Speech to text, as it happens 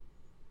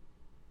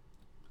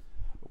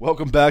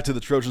Welcome back to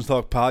the Trojans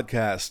Talk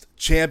Podcast,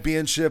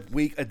 Championship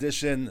Week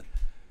edition.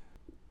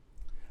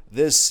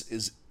 This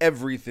is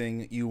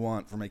everything you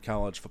want from a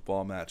college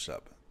football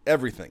matchup.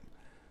 Everything.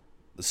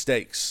 The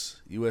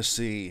stakes.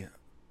 USC,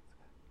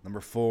 number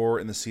 4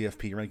 in the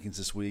CFP rankings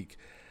this week.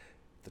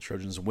 The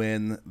Trojans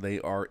win. They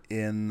are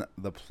in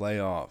the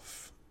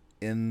playoff.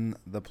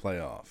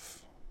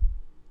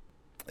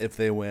 If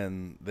they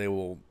win, they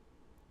will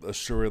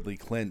assuredly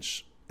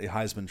clinch a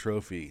Heisman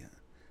Trophy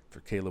for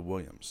Caleb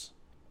Williams.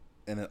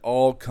 And it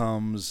all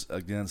comes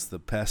against the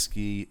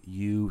pesky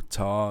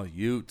Utah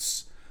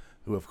Utes,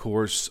 who, of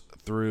course,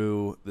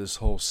 threw this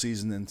whole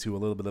season into a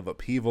little bit of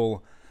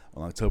upheaval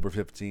on October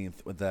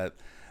 15th with that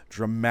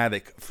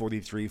dramatic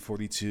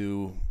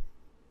 43-42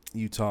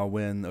 Utah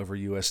win over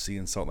USC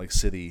in Salt Lake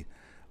City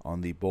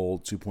on the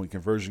bold 2-point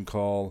conversion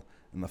call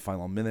in the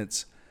final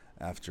minutes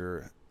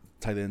after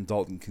tight end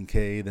Dalton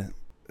Kincaid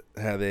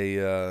had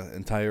a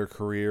entire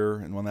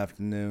career in one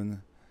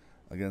afternoon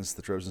against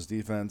the Trojans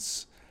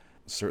defense.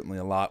 Certainly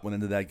a lot went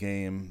into that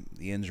game.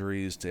 The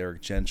injuries to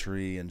Eric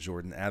Gentry and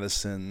Jordan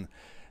Addison,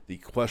 the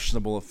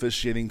questionable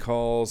officiating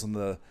calls on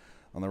the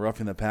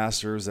roughing the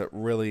passers that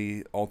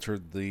really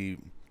altered the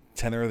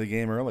tenor of the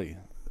game early.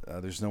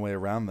 There's no way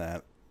around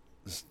that.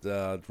 Just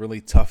a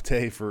really tough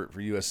day for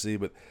USC.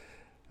 But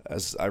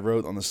as I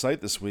wrote on the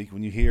site this week,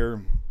 when you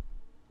hear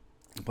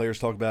the players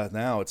talk about it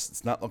now,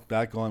 it's not looked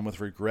back on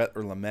with regret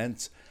or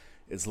lament.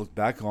 It's looked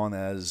back on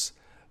as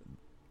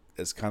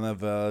kind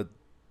of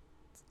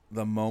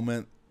the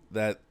moment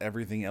that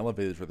everything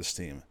elevated for this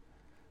team.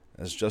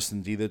 As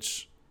Justin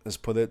Dedich has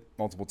put it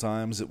multiple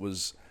times, it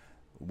was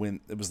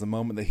the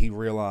moment that he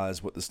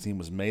realized what this team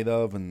was made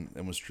of and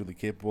was truly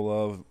capable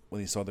of, when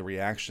he saw the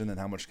reaction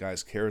and how much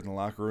guys cared in the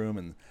locker room.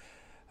 And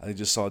he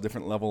just saw a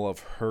different level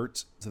of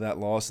hurt to that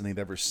loss than he'd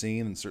ever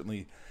seen. And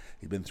certainly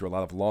he'd been through a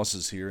lot of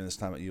losses here in his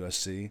time at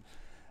USC.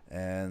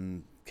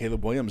 And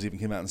Caleb Williams even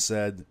came out and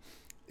said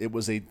it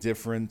was a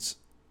different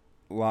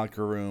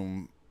locker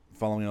room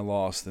following a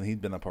loss than he'd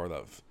been a part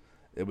of.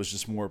 It was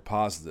just more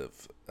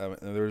positive.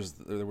 There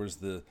was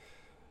the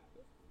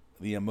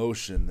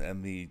emotion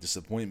and the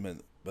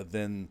disappointment, but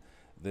then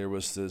there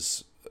was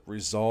this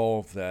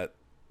resolve that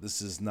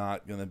this is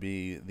not going to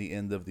be the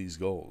end of these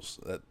goals,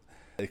 that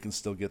they can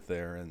still get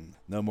there, and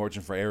no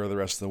margin for error the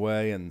rest of the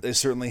way. And they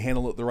certainly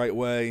handled it the right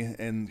way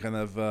and kind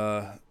of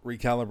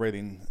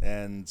recalibrating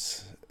and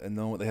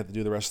knowing what they had to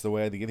do the rest of the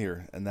way to get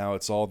here. And now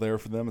it's all there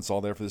for them. It's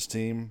all there for this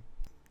team.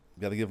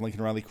 Got to give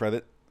Lincoln Riley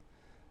credit.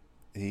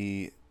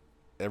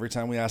 Every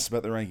time we asked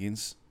about the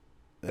rankings,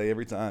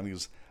 every time he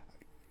goes,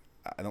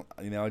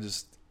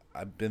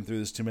 I've been through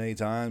this too many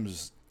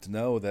times to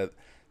know that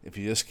if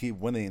you just keep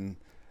winning,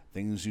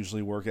 things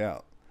usually work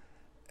out.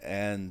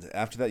 And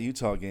after that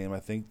Utah game, I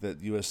think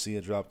that USC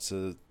had dropped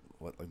to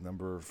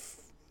number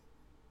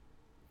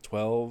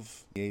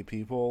 12, 8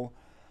 people,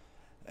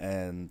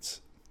 and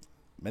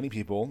many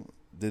people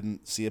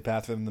didn't see a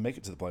path for them to make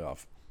it to the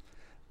playoff.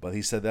 But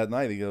he said that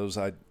night, he goes,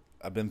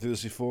 I've been through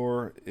this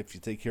before. If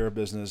you take care of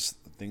business,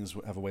 things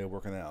have a way of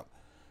working out.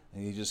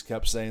 And he just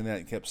kept saying that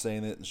and kept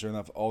saying it. And sure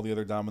enough, all the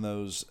other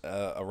dominoes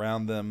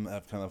around them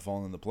have kind of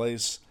fallen into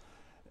place.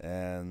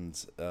 And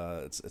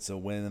it's a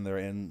win in their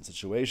end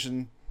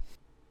situation.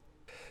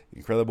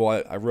 Incredible.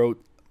 I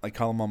wrote a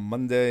column on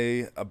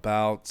Monday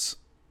about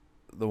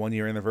the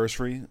 1-year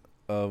anniversary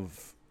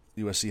of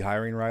USC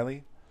hiring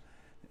Riley.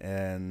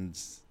 And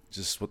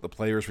just what the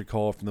players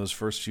recall from those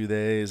first few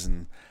days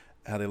and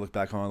how they look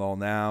back on it all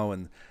now,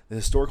 and the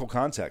historical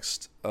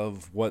context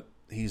of what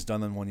he's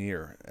done in 1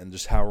 year, and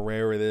just how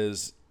rare it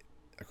is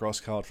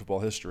across college football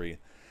history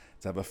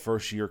to have a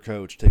first-year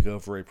coach take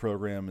over a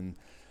program in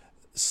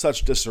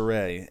such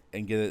disarray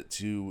and get it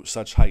to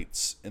such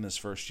heights in his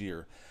first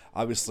year.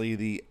 Obviously,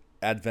 the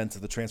advent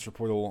of the transfer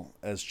portal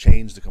has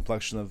changed the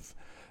complexion of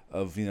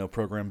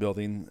program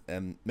building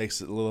and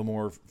makes it a little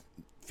more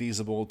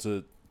feasible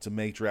to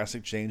make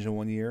drastic change in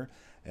 1 year,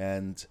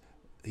 and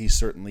he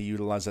certainly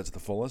utilized that to the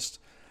fullest,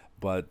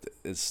 but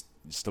you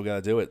still got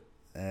to do it.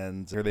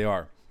 And here they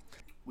are.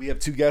 We have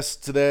 2 guests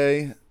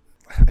today.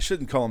 I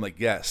shouldn't call him a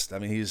guest. I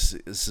mean,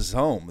 this is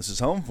home. This is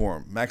home for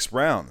him. Max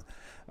Brown,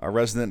 our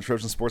resident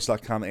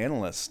TrojanSports.com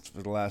analyst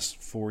for the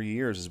last 4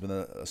 years, has been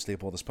a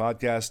staple of this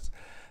podcast.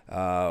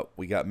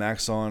 We got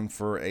Max on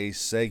for a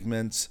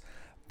segment,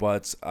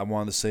 but I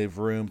wanted to save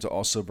room to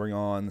also bring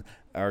on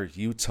our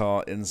Utah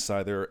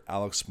insider,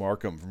 Alex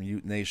Markham from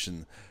Ute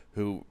Nation,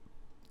 who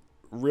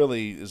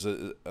really is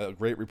a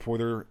great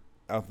reporter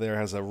out there,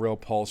 has a real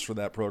pulse for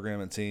that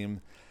program and team,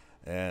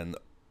 and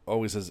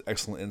always has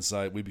excellent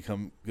insight. We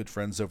become good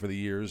friends over the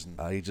years,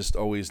 and he just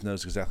always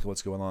knows exactly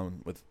what's going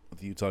on with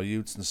the Utah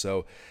Utes. And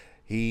so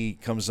he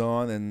comes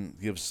on and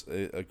gives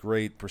a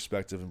great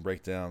perspective and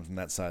breakdown from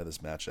that side of this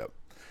matchup.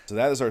 So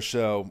that is our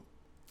show.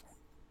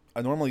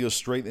 I normally go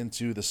straight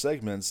into the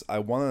segments. I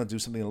want to do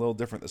something a little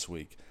different this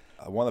week.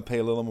 I want to pay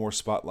a little more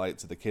spotlight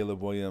to the Caleb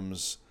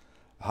Williams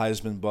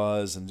Heisman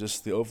buzz and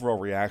just the overall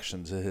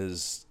reaction to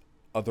his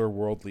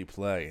otherworldly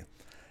play.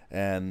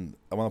 And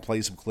I want to play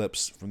you some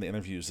clips from the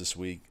interviews this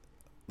week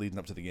leading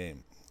up to the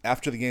game.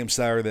 after the game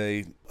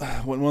Saturday,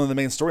 one of the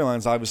main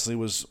storylines obviously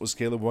was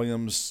Caleb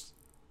Williams,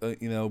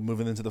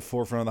 moving into the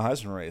forefront of the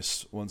Heisman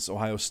race. Once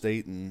Ohio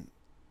State and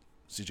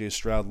C.J.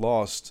 Stroud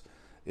lost,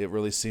 it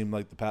really seemed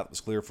like the path was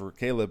clear for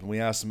Caleb. And we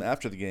asked him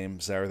after the game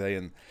Saturday,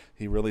 and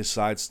he really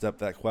sidestepped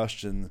that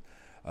question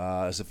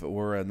as if it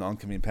were an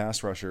oncoming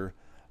pass rusher,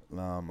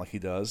 like he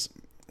does,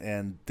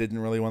 and didn't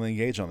really want to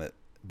engage on it.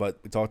 But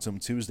we talked to him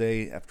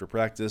Tuesday after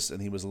practice,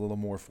 and he was a little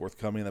more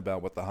forthcoming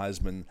about what the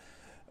Heisman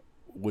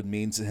would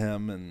mean to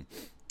him and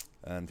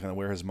kind of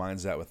where his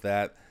mind's at with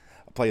that.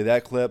 I'll play you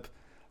that clip.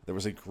 There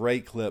was a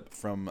great clip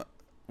from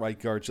right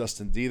guard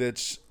Justin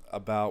Dedich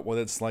about what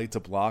it's like to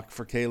block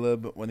for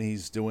Caleb when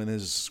he's doing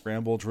his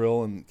scramble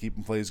drill and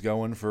keeping plays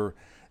going for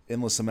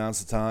endless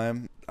amounts of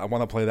time. I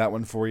want to play that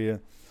one for you.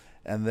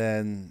 And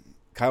then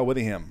Kyle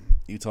Whittingham,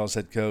 Utah's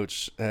head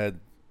coach, had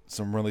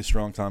some really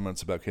strong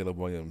comments about Caleb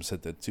Williams.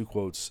 Had the 2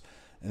 quotes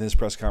in his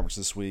press conference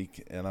this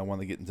week, and I want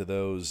to get into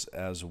those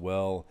as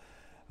well.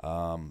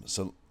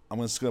 So I'm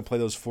just going to play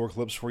those 4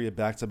 clips for you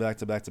back to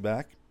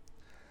back,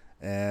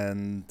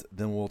 and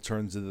then we'll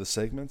turn to the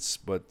segments.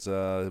 But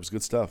it was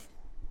good stuff.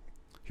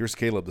 Here's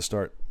Caleb to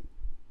start.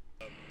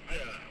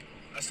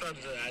 I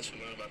started to actually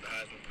learn about the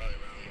Heisman probably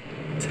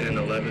around 10,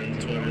 11,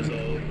 12 years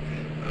old.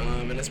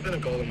 And it's been a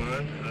goal of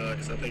mine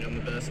because I think I'm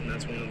the best, and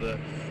that's one of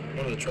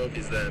the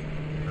trophies that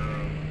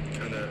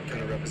kind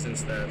of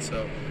represents that.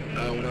 So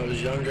when I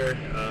was younger,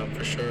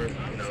 for sure,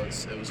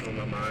 it was on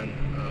my mind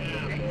a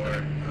little bit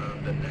more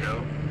than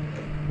now.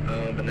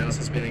 But now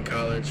since being in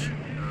college,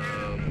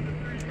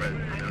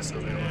 I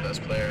still think I'm the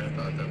best player. I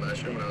thought that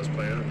last year when I was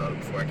playing. I thought it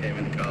before I came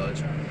into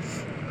college.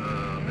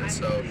 And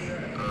so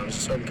just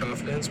a certain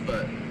confidence,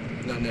 but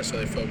not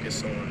necessarily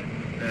focused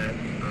on that.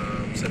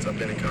 Since I've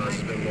been in college,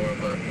 it's been more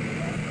of a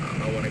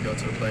I want to go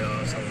to the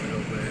playoffs. I want to go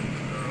win.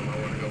 I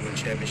want to go win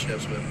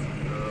championships with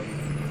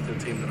the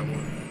team that I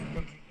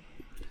want.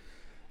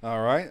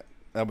 All right,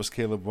 that was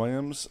Caleb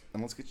Williams,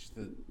 and let's get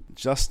you to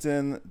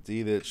Justin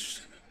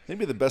Dedich,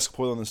 maybe the best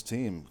quote on this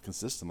team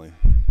consistently.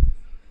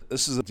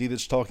 This is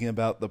Dedich talking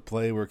about the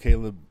play where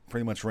Caleb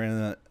pretty much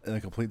ran in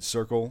a complete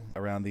circle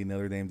around the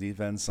Notre Dame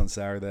defense on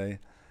Saturday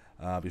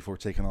before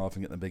taking off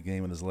and getting a big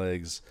game in his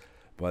legs.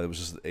 But it was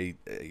just a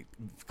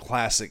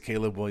classic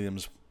Caleb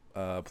Williams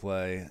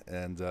play,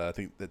 and I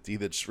think that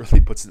Dedich really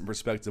puts it in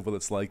perspective what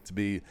it's like to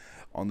be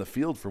on the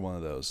field for one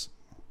of those.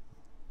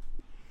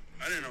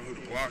 I didn't know who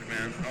to block,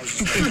 man. I was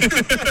just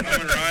like, I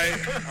went right,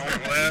 I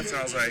went left, and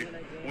I was like,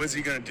 what's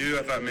he going to do?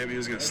 I thought maybe he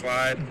was going to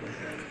slide.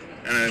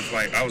 And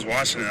I was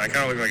watching it, I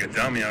kind of looked like a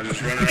dummy. I was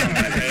just running around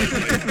my head.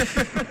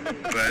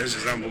 But it's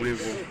just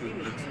unbelievable,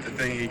 the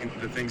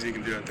things he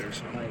can do out there.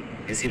 So.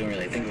 I guess you don't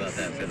really think about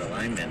that for the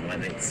lineman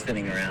when it's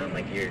spinning around.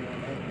 Like you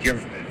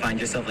find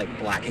yourself like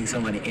blocking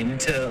someone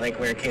into like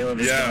where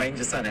Caleb is going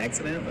just on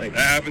accident. Like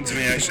that happened to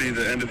me actually at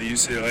the end of the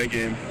UCLA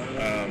game.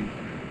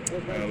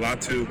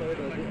 Latu,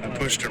 I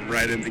pushed him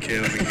right into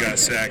Caleb and he got a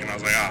sack, and I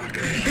was like,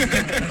 great.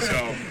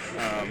 So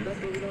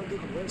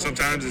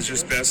sometimes it's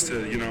just best to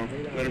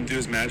let him do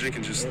his magic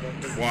and just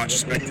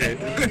watch, spectate.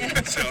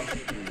 So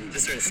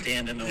just sort of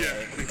stand in the way.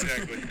 Yeah,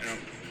 exactly.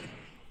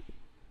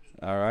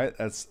 All right,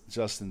 that's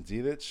Justin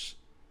Dedich.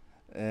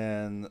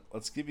 And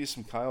let's give you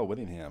some Kyle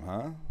Whittingham,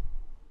 huh?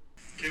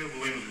 Caleb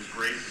Williams was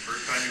great the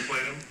first time you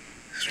played him.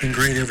 He's been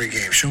great every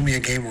game. Show me a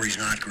game where he's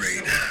not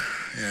great.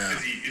 Yeah.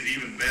 Is he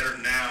even better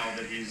now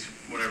that he's,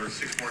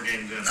 6 more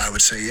games in? I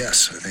would say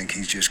yes. I think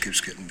he just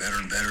keeps getting better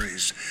and better.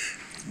 He's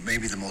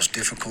maybe the most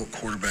difficult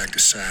quarterback to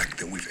sack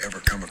that we've ever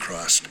come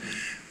across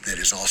that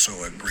is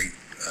also a great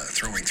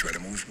throwing threat. I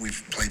mean,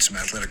 we've played some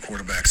athletic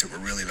quarterbacks that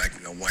were really like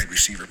a wide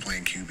receiver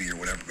playing QB or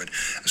whatever, but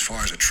as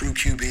far as a true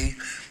QB,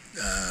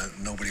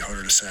 nobody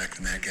harder to sack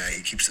than that guy.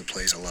 He keeps the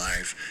plays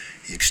alive.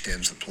 He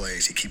extends the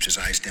plays. He keeps his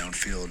eyes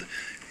downfield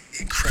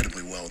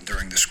incredibly well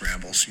during the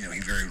scrambles. He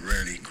very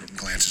rarely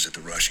glances at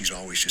the rush. He's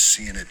always just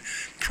seeing it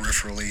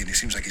peripherally, and he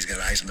seems like he's got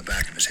eyes in the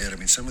back of his head. I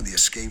mean, some of the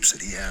escapes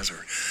that he has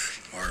are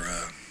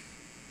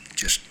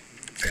just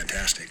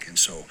fantastic. And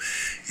so,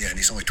 and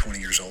he's only 20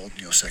 years old,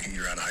 second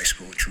year out of high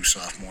school, a true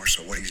sophomore.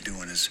 So what he's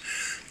doing is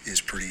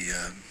pretty,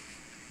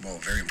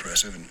 very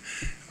impressive, and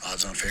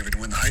odds-on favorite to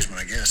win the Heisman,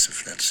 I guess,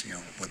 if that's,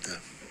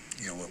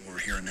 what we're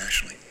hearing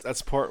nationally.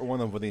 That's part one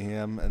of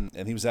Whittingham,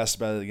 and he was asked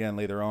about it again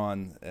later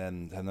on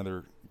and had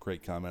another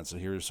great comment. So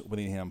here's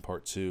Whittingham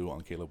part 2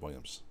 on Caleb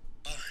Williams.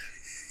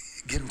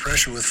 Getting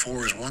pressure with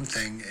 4 is one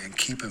thing, and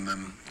keeping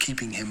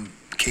him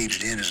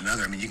caged in is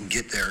another. I mean, you can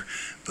get there,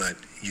 but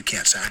you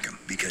can't sack him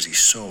because he's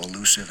so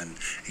elusive, and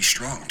he's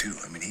strong too.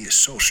 I mean, he is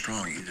so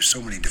strong. There's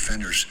so many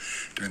defenders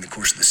during the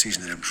course of the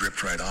season that have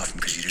dripped right off him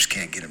because you just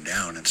can't get him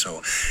down. And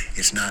so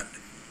it's not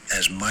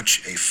as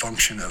much a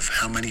function of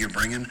how many you're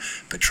bringing,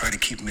 but try to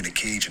keep him in a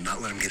cage and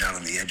not let him get out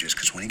on the edges,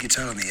 because when he gets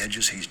out on the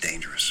edges, he's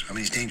dangerous. I mean,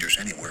 he's dangerous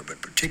anywhere,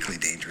 but particularly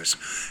dangerous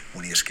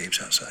when he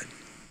escapes outside.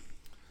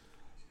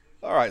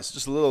 All right, so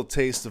just a little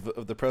taste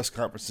of the press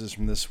conferences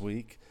from this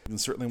week. You can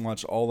certainly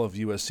watch all of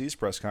USC's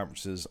press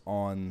conferences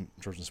on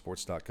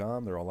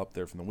TrojanSports.com. They're all up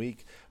there from the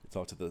week. We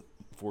talked to the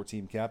 4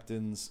 team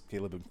captains,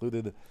 Caleb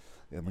included,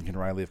 and Lincoln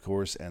Riley, of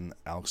course, and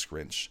Alex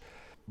Grinch.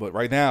 But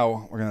right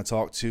now, we're going to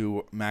talk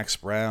to Max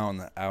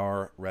Brown,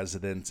 our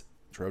resident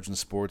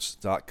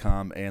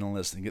TrojanSports.com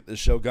analyst, and get this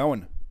show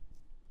going.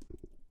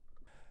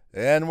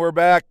 And we're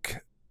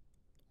back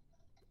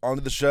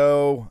onto the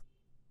show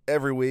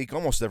every week,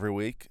 almost every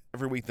week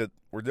that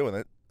we're doing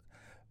it.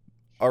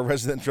 Our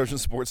resident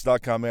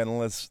TrojanSports.com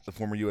analyst, the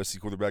former USC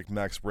quarterback,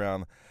 Max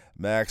Brown.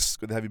 Max,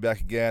 good to have you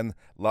back again.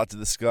 A lot to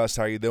discuss.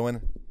 How are you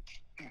doing?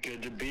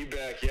 Good to be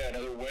back. Yeah,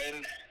 another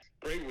win.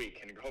 Great week,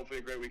 and hopefully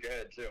a great week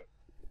ahead, too.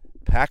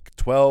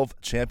 Pac-12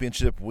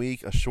 championship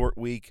week, a short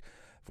week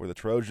for the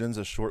Trojans,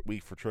 a short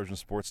week for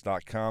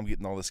TrojanSports.com,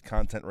 getting all this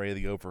content ready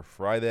to go for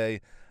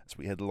Friday as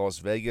we head to Las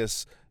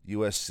Vegas,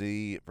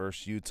 USC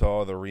versus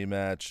Utah, the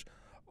rematch,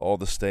 all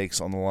the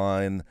stakes on the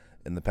line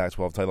in the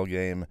Pac-12 title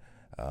game.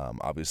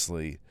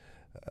 Obviously,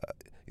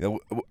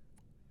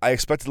 I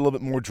expected a little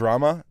bit more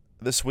drama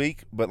this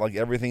week, but like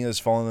everything has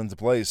fallen into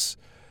place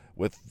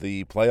with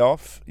the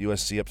playoff.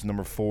 USC up to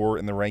number 4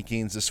 in the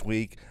rankings this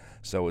week.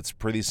 So it's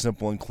pretty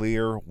simple and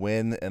clear.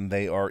 Win, and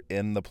they are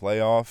in the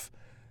playoff.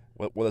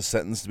 What a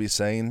sentence to be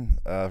saying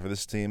for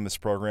this team, this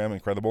program.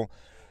 Incredible.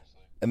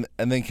 And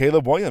then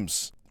Caleb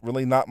Williams.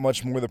 Really not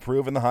much more to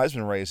prove in the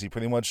Heisman race. He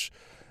pretty much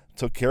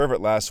took care of it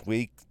last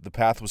week. The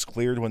path was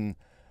cleared when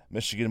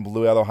Michigan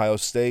blew out Ohio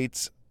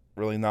State.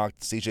 Really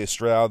knocked C.J.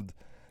 Stroud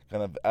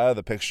kind of out of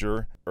the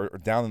picture or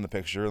down in the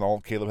picture. And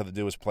all Caleb had to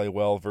do was play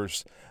well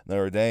versus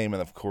Notre Dame.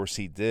 And, of course,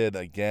 he did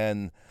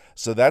again.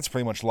 So that's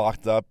pretty much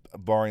locked up,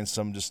 barring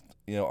some just,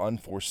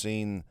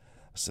 unforeseen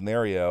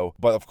scenario.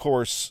 But, of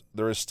course,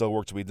 there is still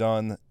work to be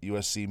done.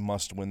 USC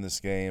must win this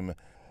game.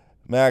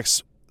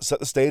 Max, set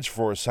the stage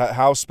for us.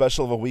 How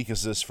special of a week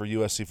is this for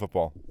USC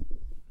football?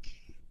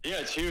 Yeah,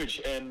 it's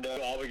huge, and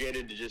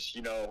obligated to just,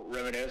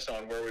 reminisce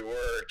on where we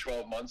were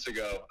 12 months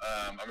ago.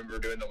 I remember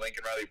doing the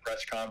Lincoln Riley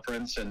press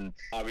conference, and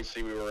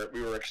obviously we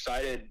were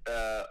excited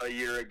a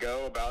year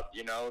ago about,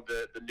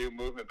 the new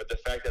movement, but the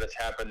fact that it's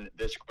happened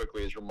this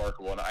quickly is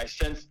remarkable. And I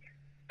sense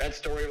that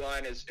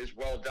storyline is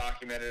well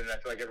documented, and I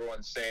feel like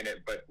everyone's saying it,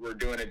 but we're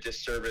doing a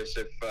disservice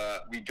if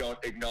we don't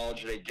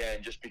acknowledge it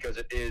again, just because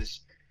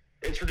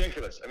it's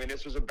ridiculous. I mean,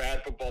 this was a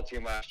bad football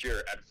team last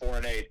year at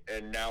 4-8,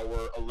 and now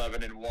we're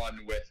 11-1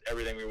 with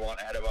everything we want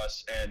ahead of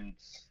us. And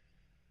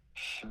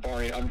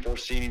barring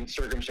unforeseen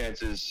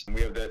circumstances, we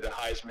have the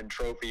Heisman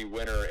Trophy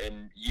winner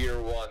in year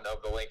one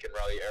of the Lincoln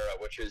Riley era,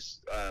 which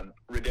is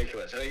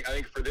ridiculous. I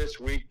think for this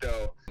week,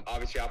 though,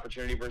 obviously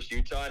opportunity versus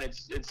Utah, and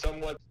it's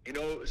somewhat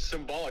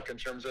symbolic in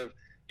terms of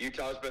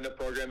Utah's been the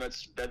program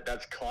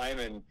that's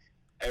climbing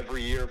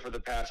every year for the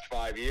past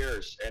 5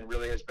 years, and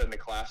really has been the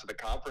class of the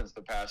conference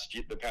the past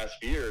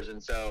few years.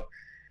 And so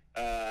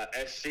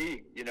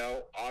SC,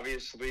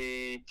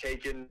 obviously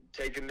taking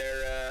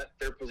their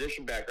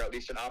position back, or at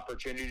least an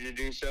opportunity to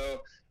do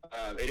so.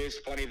 It is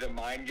funny, the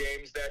mind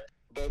games that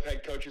both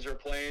head coaches are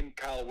playing.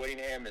 Kyle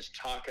Whittingham is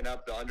talking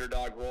up the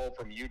underdog role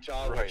from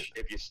Utah, right, which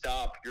if you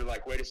stop, you're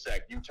like, wait a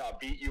sec, Utah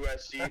beat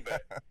USC,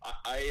 but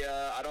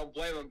I don't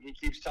blame him. He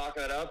keeps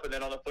talking it up. And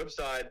then on the flip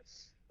side,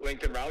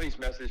 Lincoln Riley's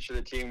message to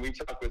the team, we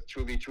talked with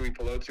Tuli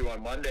Tuipulotu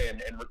on Monday,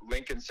 and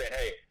Lincoln said,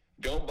 hey,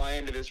 don't buy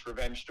into this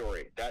revenge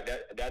story.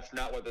 That's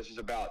not what this is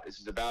about.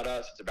 This is about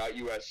us. It's about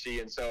USC.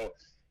 And so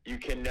you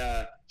can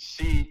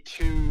see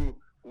two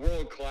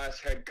world-class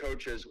head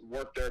coaches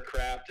work their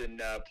craft and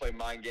play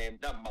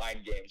not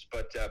mind games,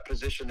 but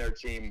position their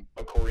team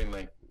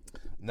accordingly.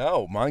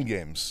 No, mind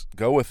games.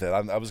 Go with it.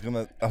 I was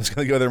gonna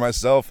go there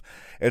myself.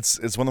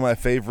 It's one of my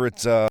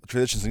favorite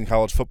traditions in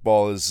college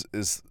football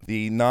is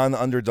the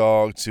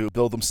non-underdog to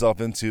build himself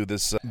into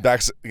this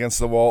backs against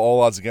the wall,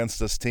 all odds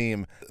against us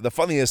team. The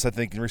funniest, I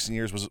think, in recent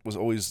years was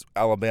always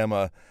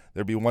Alabama.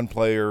 There'd be one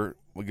player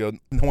would go,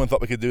 no one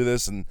thought we could do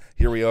this, and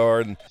here we are,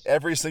 and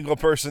every single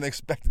person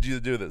expected you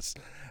to do this.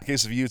 In the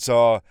case of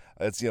Utah,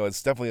 it's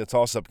definitely a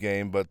toss-up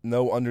game, but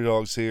no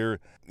underdogs here.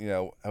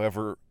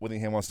 However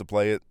Whittingham wants to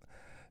play it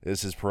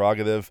is his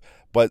prerogative.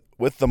 But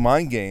with the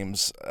mind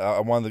games, I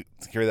wanted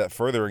to carry that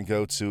further and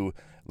go to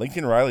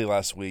Lincoln Riley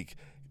last week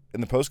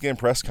in the post-game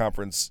press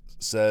conference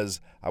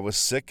says, I was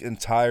sick and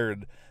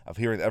tired of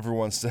hearing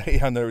everyone say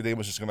how Notre Dame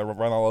was just going to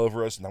run all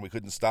over us and how we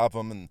couldn't stop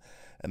them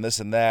and this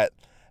and that.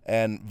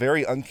 And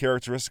very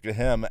uncharacteristic of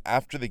him,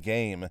 after the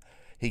game,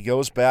 he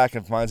goes back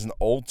and finds an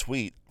old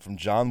tweet from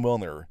John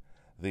Wilner,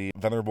 the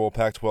venerable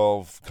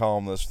Pac-12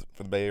 columnist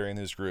for the Bay Area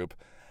News Group,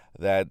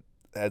 that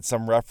had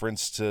some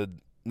reference to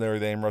Notre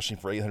Dame rushing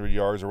for 800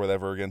 yards or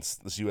whatever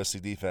against this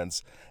USC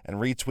defense, and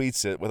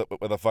retweets it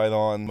with a fight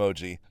on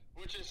emoji.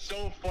 Which is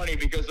so funny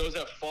because those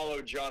that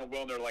follow John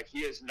Wilner, like,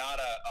 he is not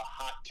a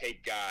hot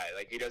take guy.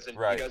 Like, he doesn't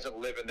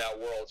live in that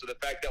world. So the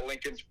fact that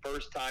Lincoln's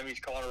first time he's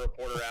calling a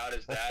reporter out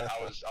is that,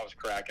 I was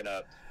cracking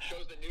up.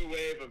 Shows the new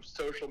wave of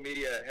social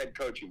media head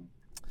coaching.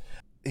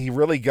 He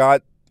really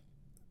got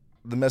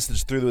the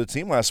message through to the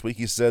team last week.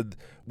 He said,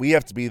 we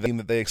have to be the team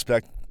that they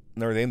expect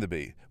Notre Dame to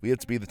be. We have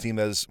to be the team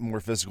that is more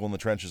physical in the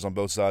trenches on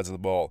both sides of the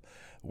ball.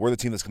 We're the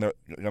team that's going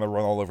to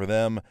run all over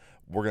them.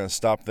 We're going to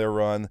stop their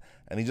run.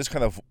 And he just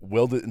kind of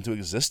willed it into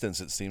existence,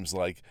 it seems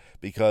like,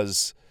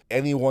 because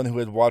anyone who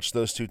had watched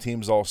those two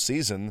teams all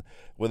season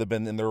would have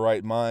been in their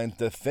right mind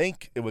to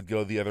think it would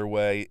go the other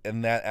way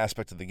in that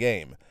aspect of the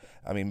game.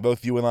 I mean,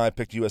 both you and I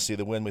picked USC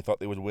to win. We thought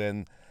they would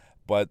win,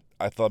 but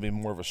I thought it'd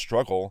be more of a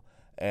struggle,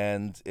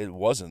 and it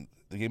wasn't.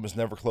 The game was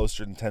never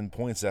closer than 10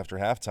 points after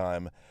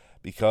halftime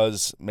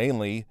because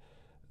mainly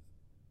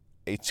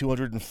a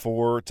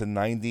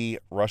 204-90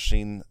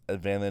 rushing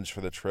advantage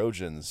for the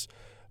Trojans,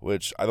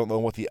 which I don't know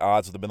what the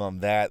odds would have been on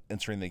that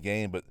entering the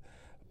game,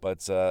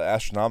 but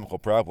astronomical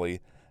probably.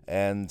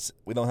 And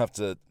we don't have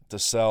to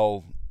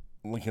sell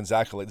Lincoln's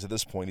accolades at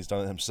this point. He's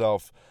done it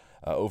himself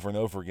over and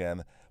over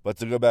again. But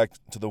to go back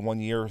to the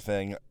 1 year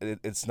thing,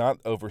 it's not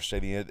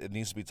overstating it. It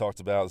needs to be talked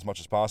about as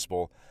much as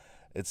possible.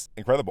 It's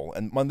incredible.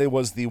 And Monday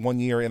was the 1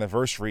 year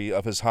anniversary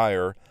of his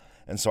hire.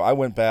 And so I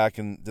went back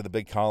and did a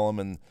big column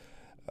and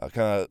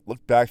kind of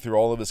looked back through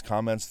all of his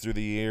comments through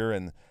the year.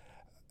 And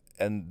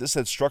this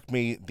had struck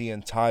me the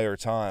entire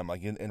time,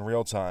 like in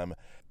real time.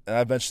 And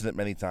I've mentioned it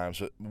many times,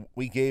 but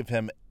we gave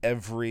him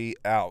every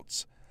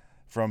out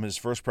from his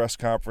first press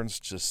conference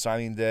to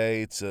signing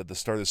day to the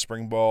start of the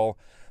spring ball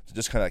to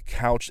just kind of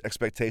couch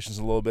expectations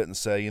a little bit and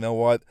say, you know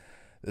what,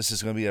 this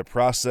is going to be a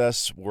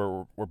process.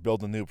 We're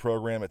building a new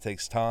program. It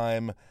takes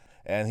time.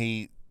 And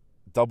he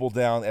doubled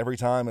down every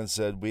time and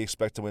said, we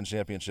expect to win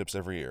championships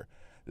every year.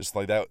 Just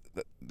like that.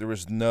 There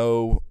was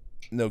no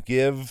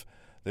give.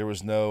 There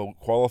was no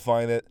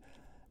qualifying it.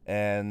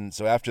 And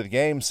so after the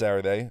game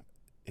Saturday,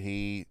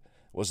 he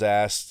was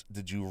asked,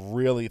 did you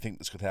really think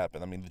this could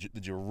happen? I mean,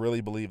 did you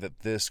really believe that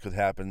this could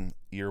happen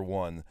year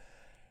one?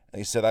 And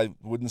he said, I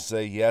wouldn't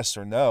say yes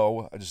or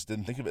no. I just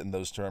didn't think of it in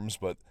those terms.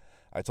 But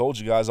I told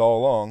you guys all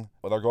along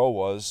what our goal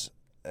was,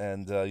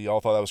 and you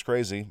all thought I was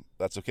crazy.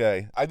 That's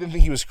okay. I didn't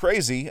think he was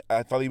crazy.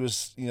 I thought he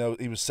was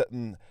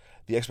setting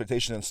the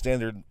expectation and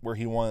standard where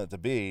he wanted it to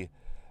be.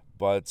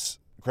 But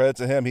credit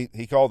to him,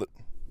 he called it.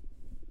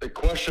 The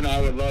question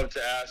I would love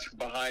to ask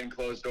behind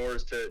closed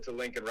doors to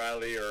Lincoln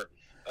Riley or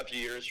a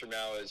few years from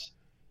now is,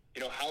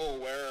 how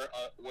aware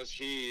was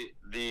he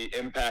the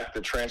impact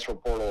the transfer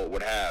portal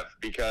would have?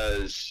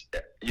 Because,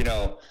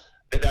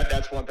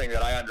 that's one thing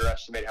that I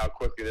underestimate how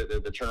quickly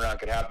the turnaround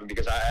could happen,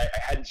 because I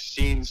hadn't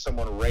seen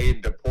someone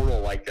raid the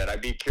portal like that.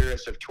 I'd be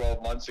curious if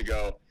 12 months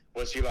ago,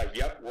 was he like,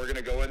 yep, we're going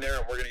to go in there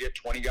and we're going to get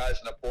 20 guys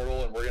in the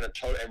portal and we're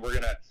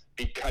going to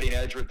be cutting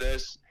edge with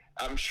this?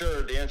 I'm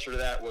sure the answer to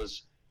that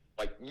was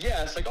like,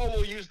 yes, like,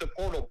 we'll use the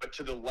portal, but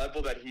to the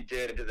level that he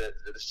did and to the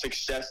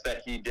success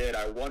that he did,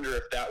 I wonder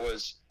if that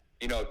was,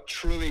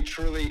 truly,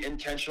 truly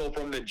intentional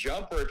from the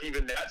jump, or if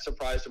even that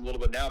surprised him a little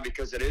bit now,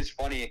 because it is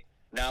funny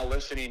now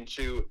listening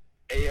to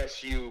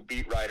ASU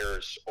beat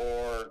writers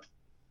or,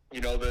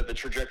 the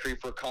trajectory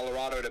for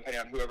Colorado, depending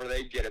on whoever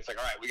they get. It's like,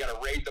 all right, we got to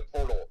raid the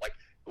portal. Like,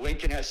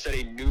 Lincoln has set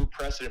a new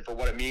precedent for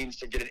what it means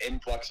to get an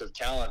influx of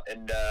talent.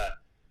 And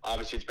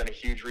obviously it's been a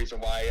huge reason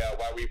why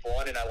we've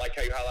won. And I like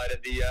how you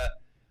highlighted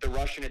the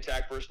rushing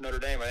attack versus Notre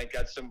Dame. I think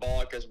that's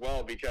symbolic as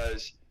well,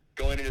 because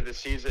going into the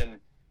season,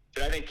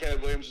 did I think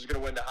Caleb Williams was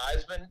going to win the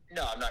Heisman?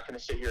 No, I'm not going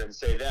to sit here and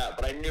say that.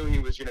 But I knew he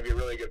was going to be a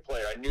really good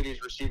player. I knew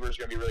these receivers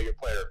were going to be a really good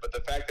player. But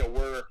the fact that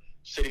we're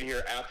sitting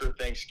here after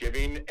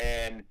Thanksgiving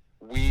and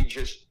we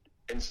just,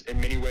 in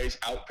many ways,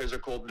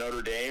 out-physicaled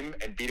Notre Dame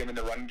and beat them in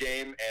the run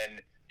game,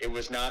 and it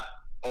was not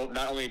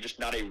only just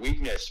not a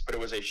weakness, but it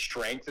was a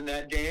strength in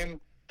that game,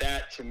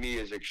 that to me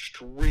is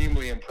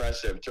extremely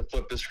impressive to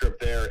flip the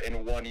script there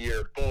in 1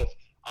 year, both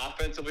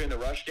offensively in the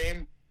rush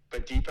game,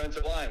 but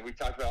defensive line, we've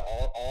talked about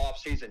all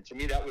offseason. To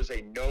me, that was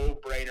a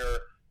no-brainer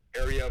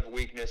area of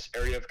weakness,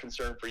 area of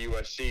concern for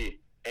USC.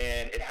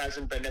 And it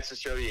hasn't been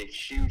necessarily a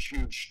huge,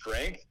 huge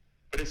strength,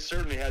 but it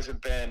certainly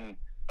hasn't been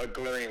a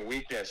glaring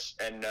weakness.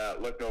 And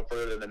look no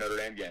further than the Notre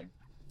Dame game.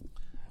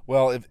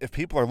 Well, if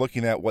people are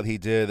looking at what he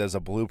did as a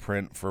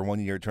blueprint for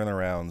 1 year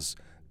turnarounds,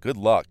 good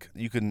luck.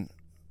 You can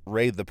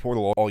raid the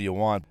portal all you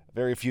want.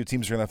 Very few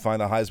teams are going to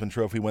find a Heisman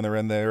Trophy winner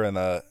in there, and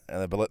a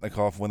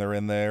Biletnikoff winner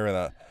in there,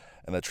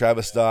 and a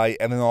Travis Dye,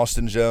 and an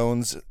Austin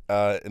Jones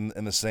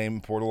in the same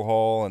portal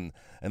haul,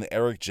 and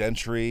Eric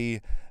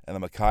Gentry, and a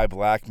Mekhi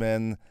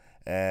Blackman,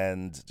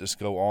 and just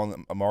go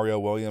on, Mario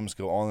Williams,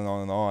 go on and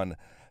on and on.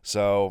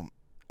 So,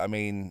 I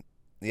mean,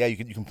 yeah, you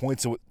can point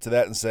to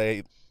that and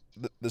say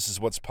this is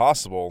what's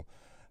possible,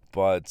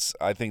 but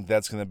I think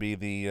that's going to be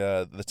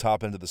the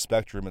top end of the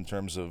spectrum in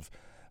terms of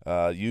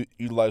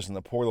utilizing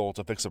the portal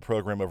to fix a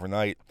program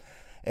overnight.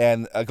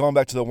 And going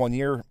back to the 1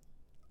 year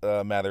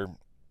matter,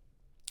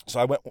 so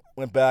I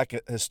went back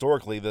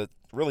historically to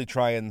really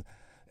try and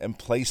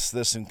place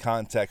this in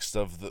context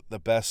of the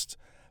best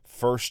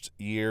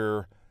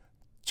first-year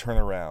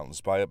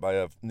turnarounds by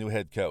a new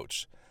head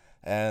coach.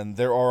 And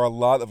there are a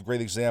lot of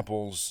great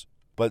examples,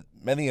 but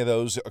many of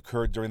those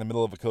occurred during the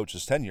middle of a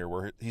coach's tenure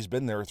where he's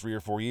been there 3 or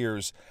 4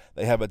 years,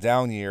 they have a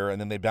down year, and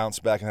then they bounce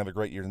back and have a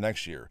great year the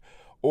next year.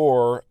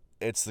 Or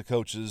it's the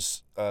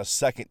coach's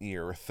second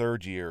year or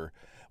third year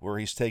where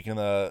he's taken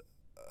a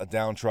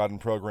downtrodden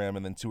program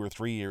and then 2 or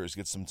 3 years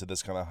gets them to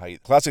this kind of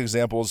height. Classic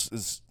examples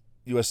is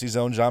USC's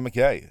own John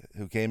McKay,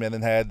 who came in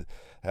and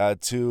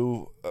had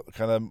two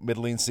kind of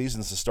middling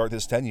seasons to start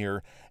his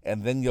tenure,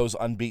 and then goes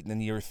unbeaten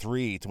in year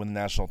 3 to win the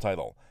national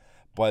title.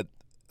 But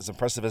as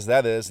impressive as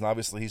that is, and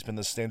obviously he's been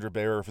the standard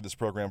bearer for this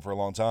program for a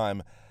long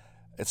time,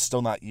 it's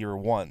still not year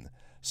 1.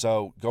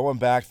 So going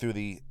back through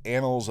the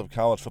annals of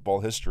college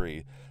football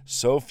history,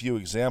 so few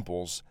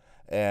examples,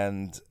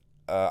 and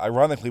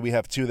ironically we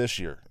have 2 this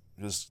year.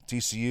 Because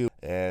TCU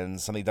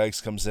and Sonny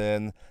Dykes comes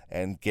in,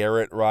 and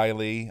Garrett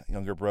Riley,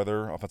 younger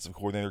brother, offensive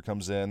coordinator,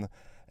 comes in,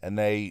 and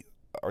they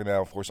are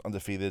now, of course,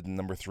 undefeated and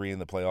number 3 in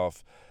the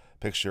playoff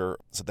picture.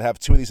 So to have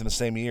 2 of these in the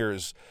same year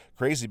is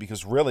crazy,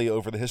 because really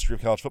over the history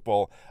of college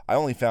football, I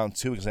only found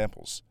 2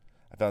 examples.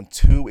 I found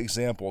 2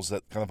 examples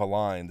that kind of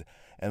aligned,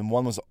 and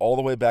one was all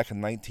the way back in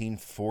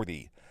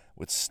 1940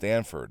 with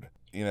Stanford.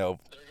 You know,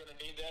 they're going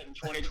to need that in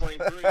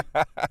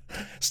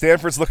 2023.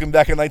 Stanford's looking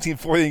back at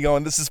 1940 and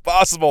going, this is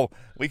possible.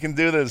 We can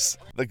do this.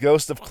 The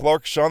ghost of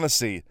Clark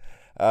Shaughnessy,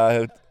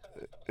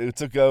 who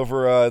took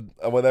over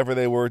whatever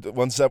they were,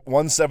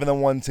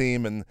 1-7-1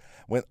 team, and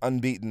went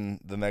unbeaten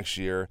the next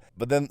year.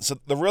 But then, so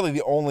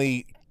the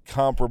only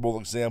comparable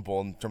example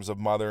in terms of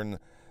modern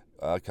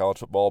college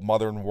football,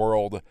 modern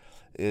world,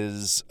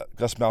 is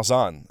Gus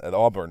Malzahn at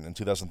Auburn in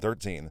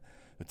 2013.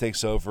 Who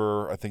takes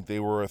over. I think they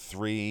were a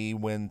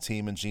 3-win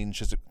team in Gene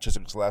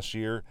Chiswick's last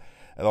year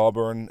at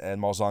Auburn, and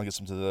Malzahn gets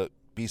them to the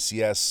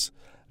BCS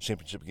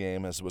championship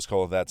game, as it was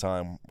called at that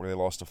time, where they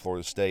lost to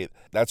Florida State.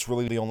 That's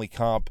really the only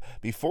comp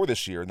before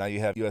this year. Now you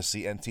have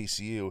USC and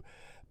TCU.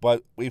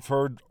 But we've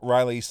heard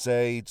Riley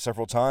say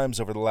several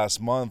times over the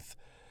last month,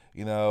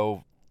 you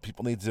know,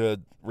 people need to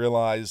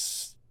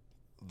realize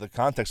the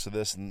context of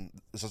this, and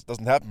this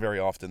doesn't happen very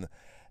often.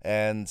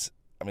 And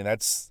I mean,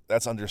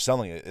 that's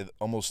underselling it. It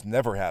almost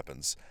never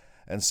happens.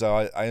 And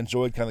so I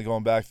enjoyed kind of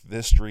going back to the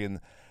history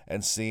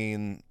and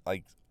seeing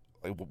like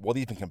what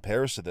even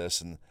compares to this.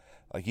 And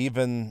like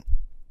even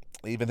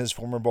his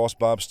former boss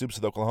Bob Stoops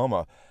at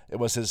Oklahoma, it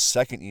was his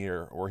second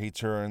year where he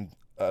turned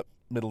a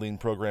middling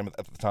program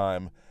at the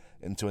time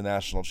into a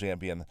national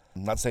champion.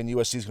 I'm not saying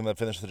USC is going to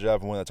finish the job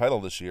and win a title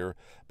this year,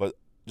 but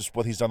just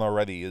what he's done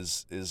already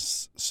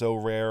is so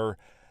rare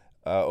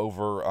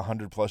over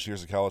 100+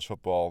 years of college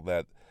football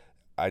that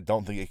I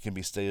don't think it can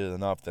be stated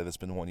enough that it's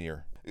been 1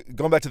 year.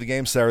 Going back to the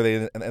game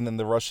Saturday and then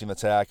the rushing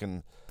attack,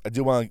 and I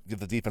do want to give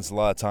the defense a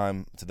lot of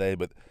time today,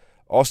 but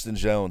Austin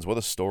Jones, what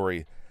a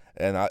story.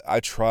 And I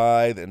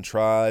tried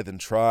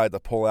to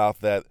pull out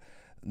that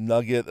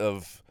nugget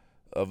of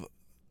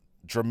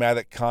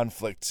dramatic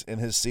conflict in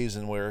his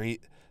season where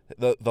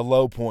the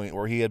low point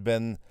where he had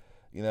been,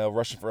 you know,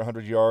 rushing for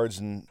 100 yards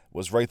and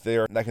was right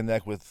there neck and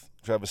neck with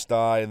Travis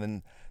Dye, and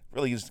then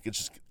really gets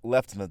just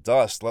left in the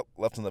dust,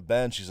 left on the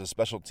bench. He's a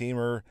special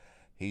teamer.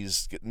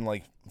 He's getting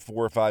like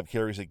 4 or 5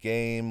 carries a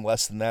game,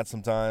 less than that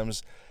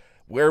sometimes.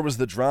 Where was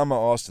the drama,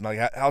 Austin? Like,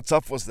 how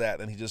tough was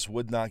that? And he just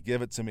would not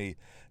give it to me.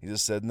 He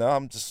just said,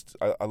 no,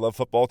 I love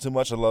football too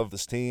much. I love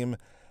this team.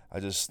 I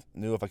just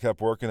knew if I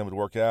kept working, it would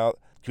work out.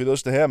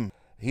 Kudos to him.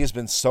 He has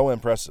been so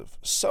impressive.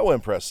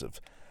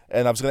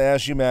 And I was going to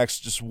ask you, Max,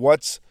 just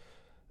what's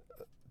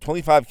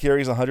 25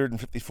 carries,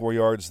 154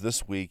 yards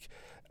this week.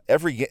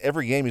 Every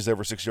game he's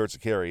over 6 yards to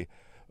carry.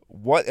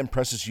 What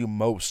impresses you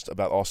most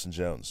about Austin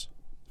Jones?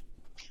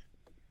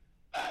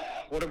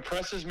 What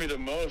impresses me the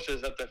most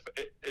is the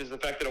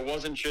fact that it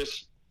wasn't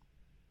just,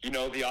 you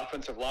know, the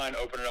offensive line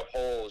opening up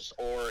holes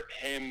or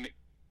him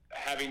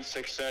having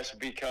success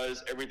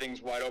because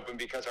everything's wide open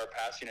because our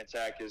passing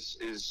attack is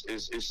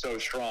so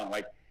strong.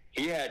 Like,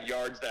 he had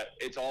yards that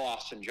it's all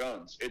Austin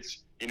Jones.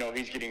 It's, you know,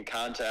 he's getting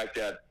contact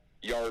at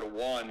yard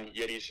 1,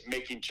 yet he's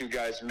making 2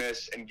 guys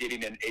miss and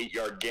getting an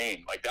 8-yard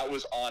gain. Like, that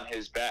was on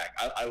his back.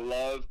 I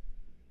love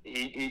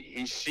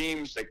he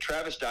seems like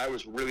Travis Dye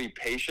was really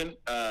patient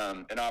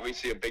and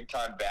obviously a big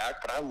time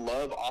back, but I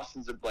love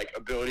Austin's like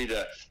ability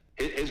to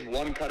his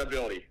one cut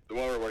ability, the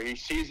one where he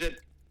sees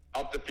it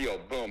up the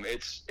field, boom,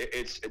 it's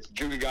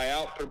juke a guy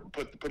out,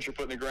 put your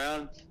foot in the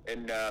ground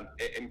and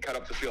cut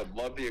up the field.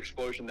 Love the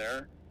explosion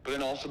there. But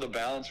then also the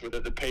balance with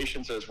it, the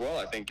patience as well,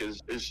 I think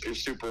is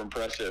super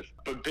impressive.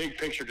 But big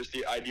picture, just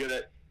the idea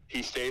that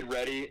he stayed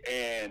ready,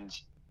 and,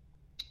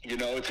 you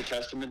know, it's a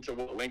testament to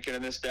what Lincoln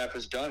and this staff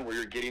has done, where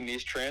you're getting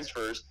these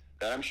transfers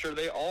that I'm sure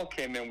they all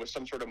came in with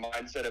some sort of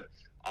mindset of,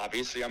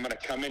 obviously, I'm going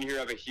to come in here,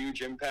 have a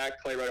huge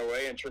impact, play right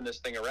away, and turn this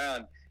thing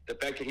around. The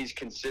fact that he's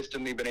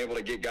consistently been able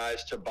to get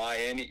guys to buy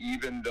in,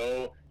 even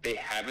though they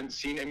haven't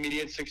seen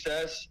immediate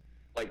success,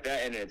 like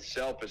that in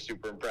itself is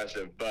super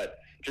impressive. But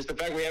just the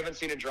fact we haven't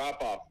seen a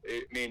drop-off,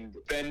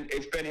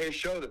 it's been his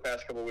show the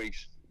past couple of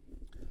weeks.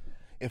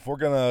 If we're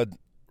going to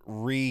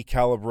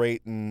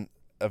recalibrate and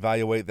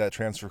evaluate that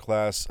transfer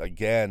class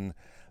again,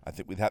 I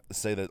think we'd have to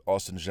say that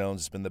Austin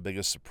Jones has been the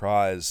biggest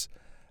surprise.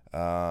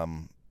 I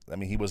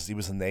mean, he was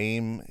a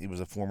name. He was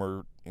a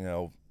former, you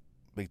know,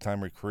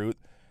 big-time recruit,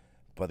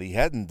 but he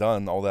hadn't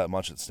done all that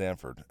much at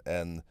Stanford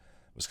and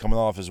was coming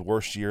off his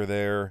worst year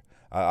there.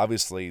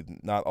 Obviously,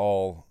 not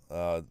all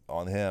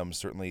on him.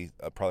 Certainly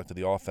a product of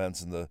the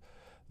offense and the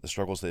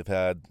struggles they've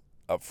had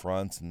up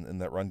front and in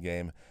that run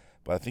game.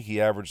 but I think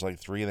he averaged like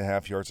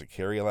 3.5 yards a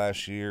carry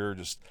last year.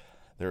 Just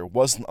there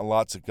wasn't a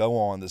lot to go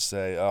on to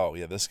say, oh,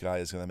 yeah, this guy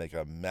is going to make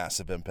a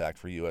massive impact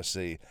for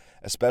USC,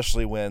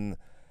 especially when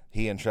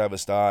he and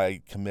Travis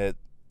Dye commit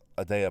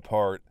a day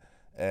apart,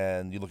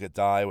 and you look at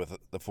Dye with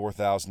the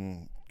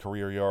 4,000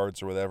 career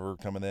yards or whatever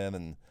coming in,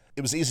 and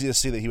it was easy to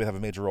see that he would have a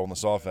major role in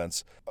this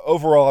offense.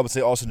 Overall, I would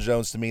say Austin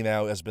Jones, to me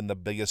now, has been the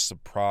biggest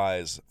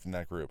surprise from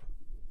that group.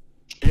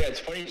 Yeah, it's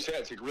funny you say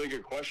that. It's a really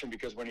good question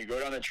because when you go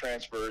down the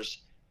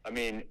transfers, I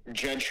mean,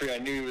 Gentry, I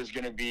knew he was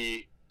going to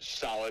be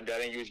solid. I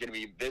think he was going to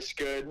be this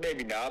good.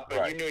 Maybe not, but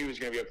Right. You knew he was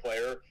going to be a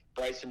player.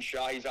 Bryson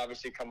Shaw, he's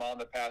obviously come on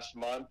the past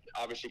month,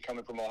 obviously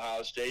coming from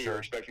Ohio State. Sure. You're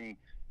expecting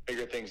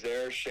bigger things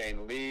there.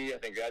 Shane Lee, I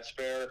think that's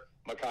fair.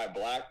 Mekhi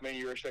Blackman,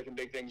 you were expecting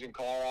big things in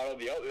Colorado.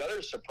 The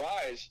other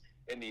surprise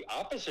in the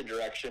opposite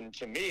direction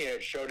to me, and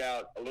it showed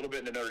out a little bit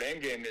in the Notre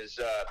Dame game, is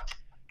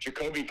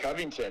Jacoby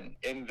Covington,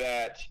 in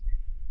that,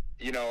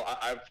 you know,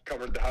 I've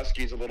covered the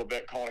Huskies a little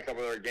bit, calling a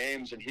couple of their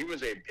games, and he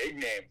was a big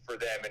name for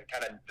them and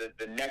kind of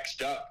the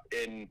next up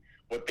in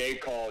what they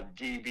call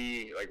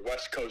DB, like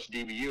West Coast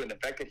DBU, and the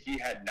fact that he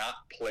had not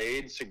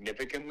played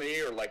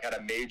significantly or like had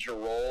a major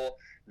role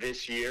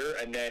this year,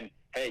 and then,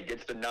 hey,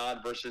 gets the nod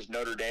versus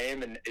Notre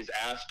Dame and is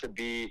asked to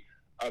be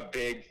a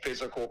big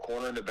physical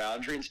corner in the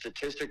boundary, and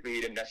statistically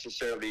he didn't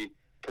necessarily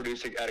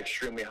produce at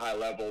extremely high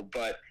level,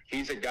 but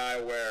he's a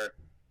guy where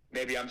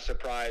maybe I'm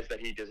surprised that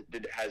he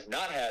has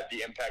not had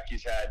the impact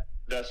he's had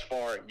thus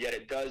far, yet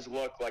it does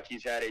look like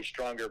he's had a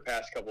stronger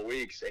past couple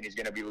weeks, and he's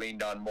going to be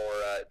leaned on more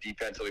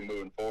defensively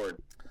moving forward.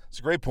 It's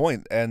a great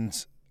point,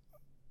 and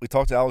we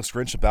talked to Alex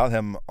Grinch about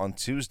him on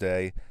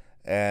Tuesday,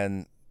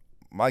 and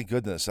my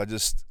goodness,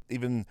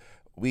 even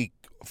week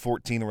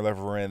 14 or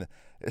whatever we're in,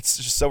 it's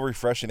just so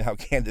refreshing how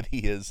candid he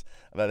is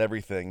about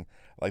everything.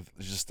 Like,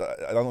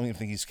 I don't even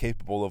think he's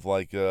capable of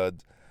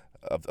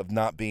of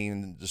not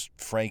being just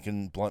frank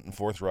and blunt and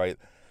forthright.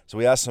 So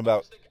we asked him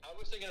about. I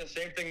was thinking the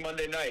same thing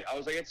Monday night. I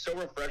was like, it's so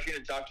refreshing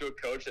to talk to a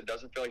coach that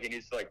doesn't feel like he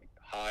needs to like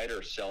hide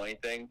or sell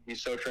anything.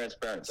 He's so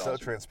transparent. It's So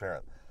awesome.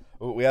 transparent.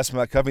 We asked him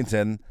about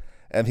Covington,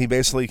 and he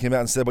basically came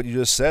out and said what you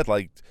just said.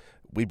 Like,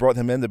 we brought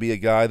him in to be a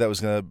guy that was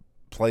going to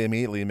play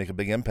immediately and make a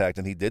big impact,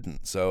 and he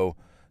didn't. So,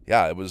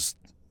 yeah, it was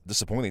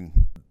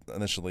disappointing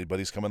initially, but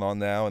he's coming on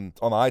now. And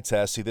on the eye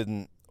test, he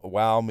didn't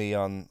wow me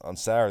on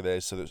Saturday,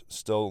 so there's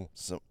still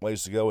some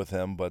ways to go with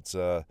him, but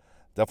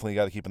definitely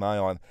got to keep an eye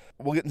on.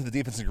 We'll get into the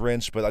defensive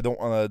Grinch, but I don't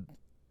want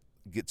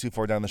to get too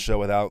far down the show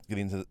without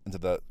getting into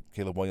the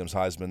Caleb Williams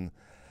Heisman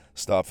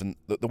stuff. And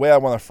the way I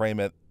want to frame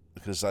it,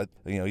 because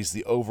he's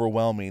the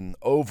overwhelming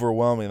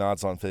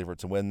odds-on favorite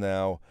to win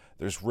now.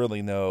 There's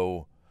really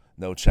no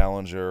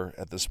challenger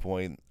at this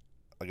point.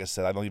 Like I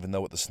said, I don't even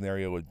know what the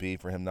scenario would be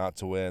for him not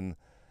to win.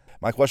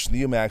 My question to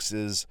you, Max,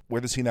 is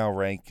where does he now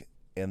rank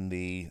in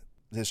the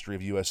history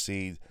of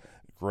USC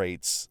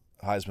greats,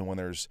 Heisman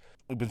winners?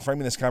 We've been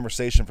framing this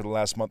conversation for the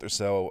last month or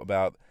so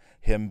about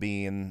him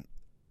being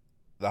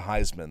the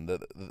Heisman,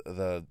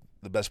 the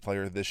best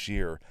player this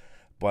year.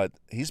 But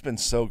he's been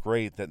so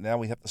great that now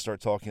we have to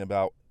start talking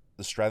about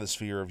the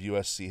stratosphere of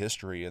USC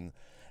history and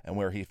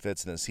where he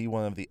fits in. Is he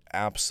one of the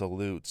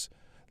absolute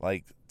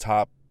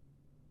top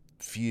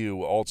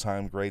few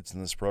all-time greats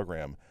in this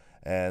program?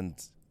 And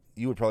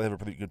you would probably have a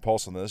pretty good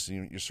pulse on this.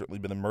 You've certainly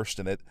been immersed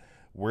in it.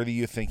 Where do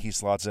you think he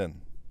slots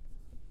in?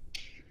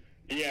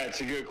 Yeah,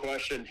 it's a good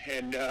question,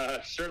 and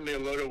certainly a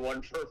loaded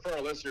one for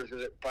our listeners,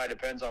 because it probably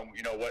depends on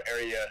what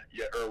area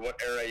what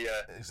era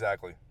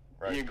Exactly.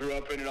 Right. you grew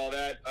up in and all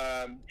that.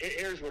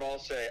 Here's what I'll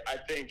say. I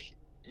think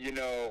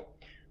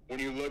when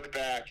you look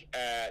back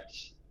at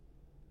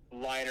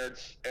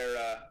Leinert's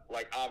era,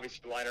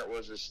 obviously Leinert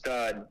was a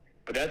stud,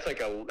 but that's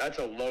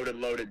a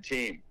loaded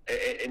team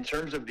in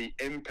terms of the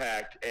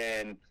impact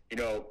and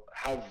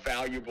how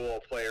valuable a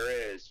player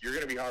is. You're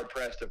going to be hard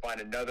pressed to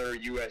find another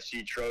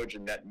USC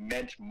Trojan that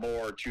meant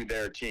more to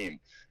their team.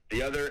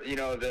 The other,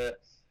 the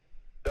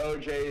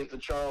OJs, the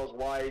Charles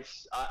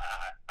Whites,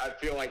 I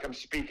feel like I'm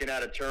speaking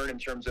out of turn in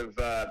terms of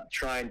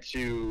trying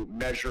to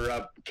measure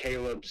up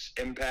Caleb's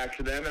impact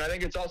to them. And I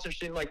think it's also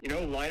interesting,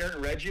 Leinert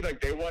and Reggie,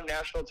 they won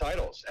national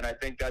titles, and I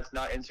think that's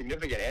not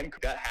insignificant. And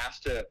that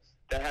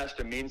has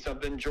to mean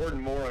something.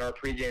 Jordan Moore on our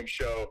pregame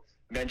show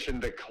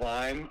mentioned the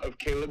climb of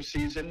Caleb's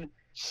season,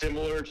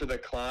 similar to the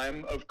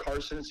climb of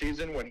Carson's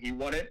season when he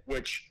won it,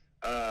 which,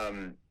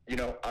 I'm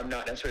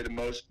not necessarily the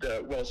most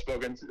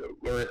well-spoken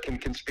or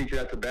can speak to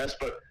that the best,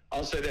 but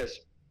I'll say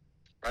this.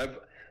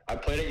 I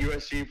played at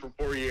USC for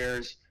 4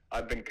 years.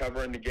 I've been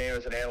covering the game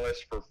as an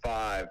analyst for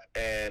 5,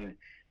 and,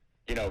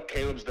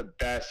 Caleb's the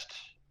best.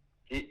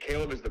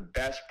 Caleb is the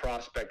best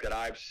prospect that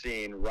I've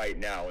seen right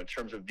now in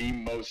terms of the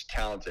most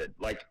talented.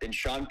 And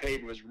Sean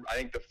Payton was, I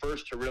think, the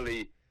first to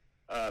really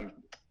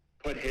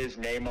put his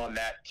name on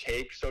that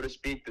take, so to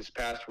speak, this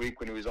past week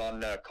when he was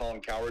on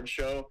Colin Cowherd's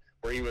show,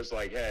 where he was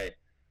like, hey,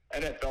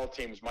 NFL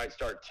teams might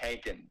start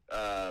tanking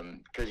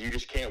because you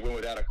just can't win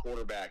without a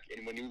quarterback.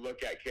 And when you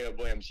look at Caleb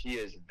Williams, he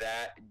is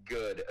that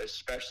good,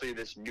 especially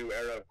this new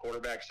era of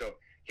quarterback. So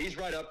he's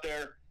right up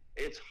there.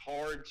 It's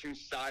hard to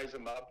size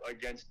him up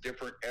against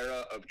different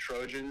era of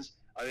Trojans.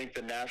 I think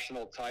the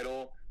national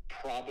title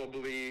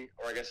probably,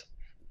 or I guess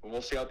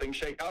we'll see how things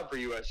shake out for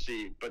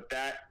USC, but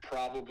that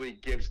probably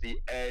gives the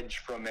edge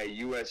from a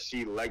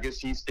USC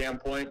legacy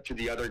standpoint to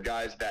the other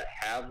guys that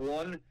have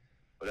won.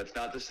 But that's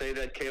not to say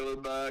that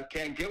Caleb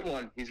can't get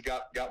one. He's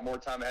got more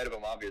time ahead of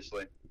him,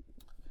 obviously.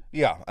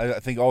 Yeah, I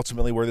think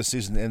ultimately where the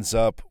season ends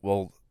up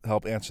will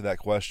help answer that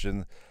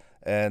question.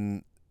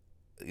 And,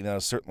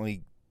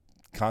 certainly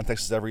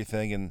context is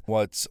everything. And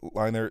what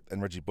Leinart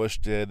and Reggie Bush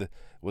did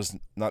was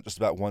not just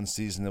about one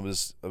season. It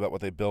was about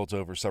what they built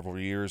over several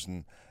years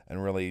and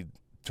really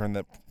turned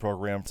that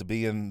program to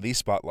be in these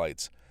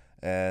spotlights.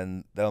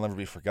 And that'll never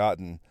be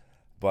forgotten.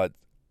 But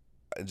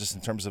just in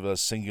terms of a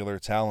singular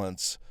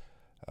talents,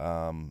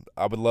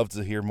 I would love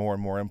to hear more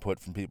and more input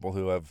from people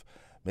who have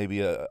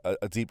maybe a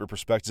deeper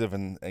perspective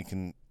and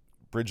can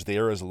bridge the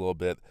eras a little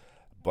bit.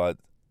 But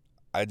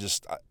I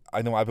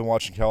know I've been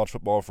watching college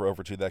football for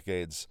over 2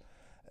 decades,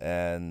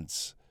 and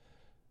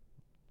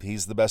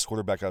he's the best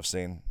quarterback I've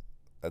seen.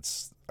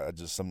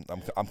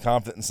 I'm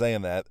confident in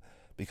saying that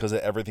because of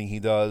everything he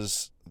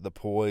does, the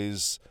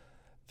poise,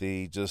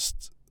 the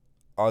just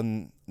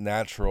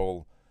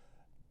unnatural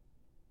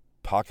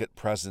pocket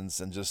presence,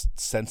 and just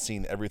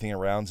sensing everything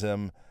around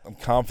him. I'm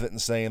confident in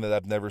saying that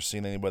I've never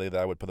seen anybody that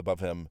I would put above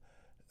him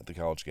at the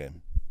college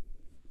game.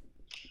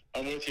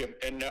 I'm with you.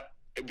 And at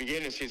the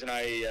beginning of the season,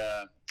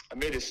 I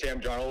made a Sam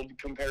Darnold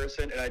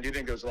comparison, and I do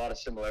think there's a lot of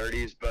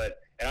similarities.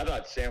 And I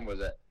thought Sam was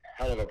a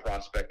hell of a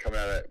prospect coming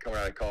out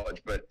of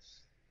college. But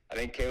I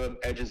think Caleb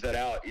edges that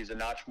out. He's a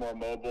notch more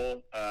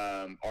mobile.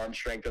 Arm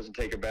strength doesn't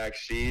take a back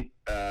seat.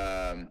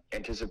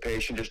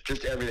 Anticipation,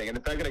 just everything. And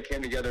the fact that it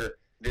came together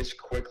this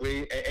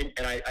quickly,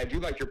 and I do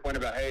like your point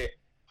about, hey,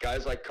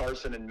 guys like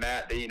Carson and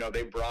Matt,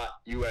 they brought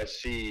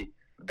USC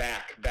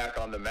back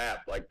on the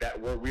map like that.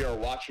 We are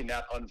watching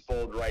that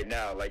unfold right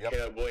now. Like, yep.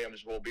 Caleb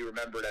Williams will be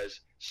remembered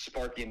as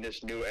sparking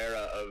this new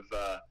era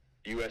of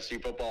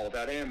USC football.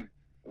 Without him,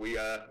 we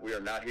are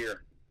not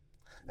here.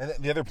 And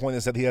the other point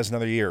is that he has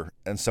another year,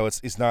 and so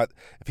it's not,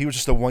 if he was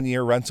just a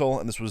 1-year rental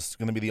and this was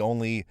going to be the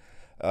only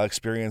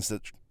experience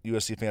that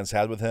USC fans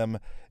had with him,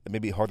 it may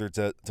be harder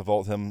to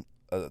vault him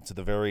to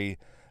the very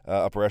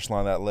upper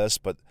echelon of that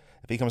list. But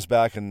if he comes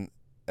back and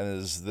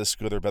is this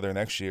good or better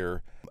next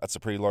year, that's a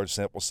pretty large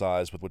sample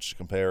size with which to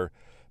compare.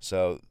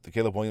 So the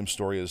Caleb Williams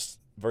story is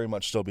very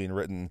much still being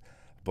written,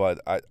 but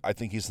I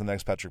think he's the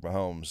next Patrick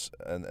Mahomes,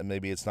 and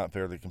maybe it's not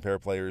fair to compare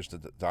players to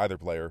either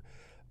player,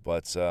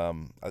 but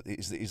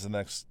he's the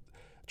next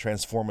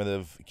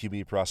transformative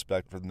QB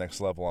prospect for the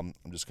next level. I'm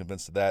just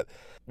convinced of that.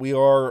 We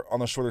are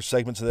on a shorter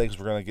segment today because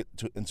we're going to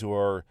get into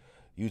our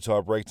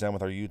Utah breakdown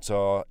with our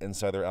Utah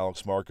insider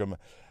Alex Markham,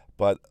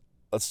 but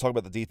let's talk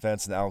about the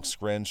defense and Alex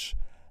Grinch.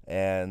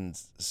 And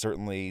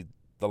certainly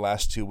the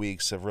last 2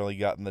 weeks have really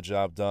gotten the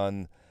job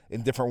done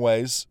in different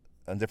ways,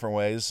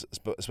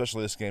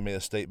 especially this game made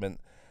a statement,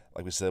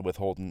 like we said, with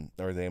holding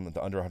Notre Dame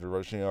to under 100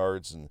 rushing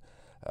yards and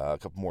a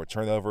couple more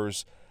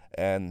turnovers.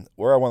 And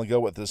where I want to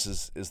go with this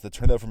is the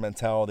turnover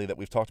mentality that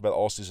we've talked about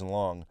all season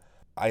long.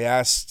 I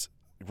asked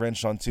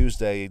Grinch on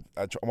Tuesday,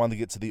 I wanted to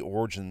get to the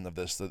origin of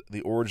this,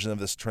 the origin of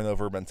this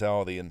turnover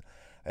mentality, and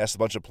I asked a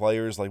bunch of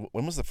players, like,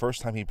 when was the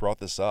first time he brought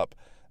this up?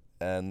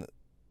 And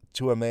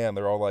to a man,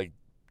 they're all like,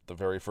 the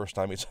very first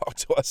time he talked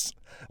to us.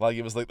 Like,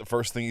 it was like the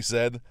first thing he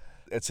said.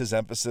 It's his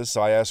emphasis.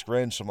 So I asked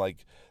Grinch, I'm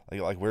like,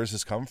 where's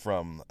this come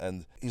from?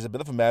 And he's a bit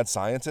of a mad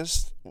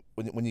scientist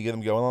when you get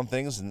him going on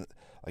things, and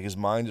like his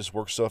mind just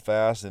works so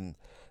fast, and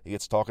he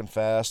gets talking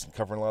fast and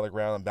covering a lot of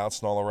ground and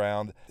bouncing all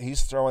around.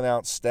 He's throwing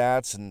out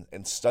stats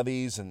and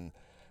studies and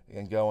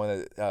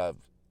going,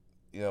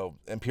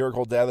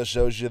 empirical data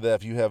shows you that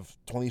if you have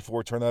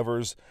 24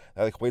 turnovers,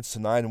 that equates to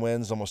 9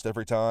 wins almost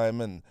every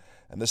time, and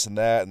this and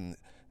that. And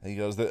he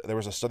goes, there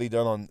was a study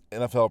done on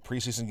NFL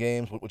preseason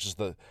games, which is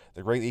the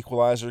great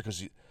equalizer,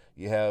 because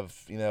you have,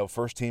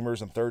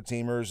 first-teamers and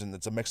third-teamers, and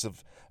it's a mix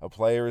of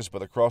players,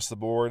 but across the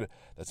board,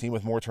 the team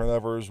with more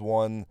turnovers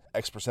won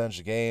X percentage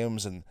of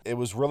games. And it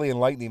was really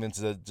enlightening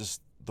into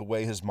just the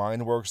way his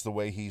mind works, the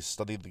way he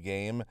studied the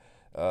game,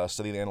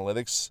 studied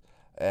analytics,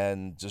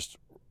 and just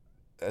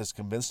has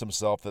convinced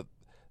himself that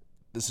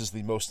this is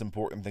the most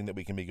important thing that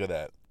we can be good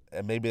at.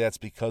 And maybe that's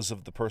because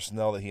of the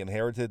personnel that he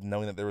inherited,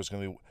 knowing that there was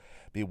going to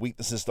be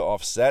weaknesses to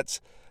offset.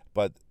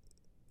 But,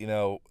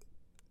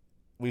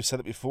 we've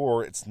said it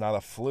before, it's not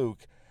a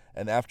fluke.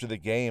 And after the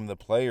game, the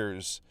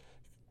players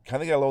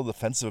kind of got a little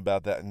defensive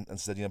about that and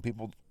said,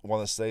 people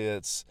want to say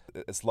it's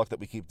luck that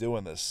we keep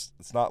doing this.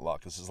 It's not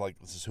luck. This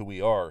is who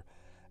we are.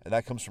 And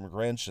that comes from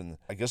Grinch. And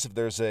I guess if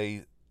there's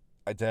a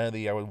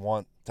identity I would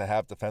want to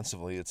have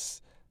defensively,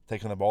 it's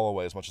taking the ball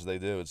away as much as they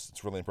do. It's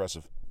really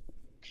impressive.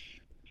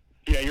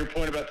 Yeah, your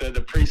point about the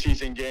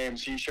preseason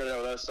games, he shared that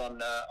with us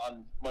on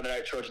Monday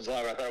Night Trojans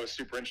Live. I thought it was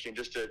super interesting.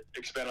 Just to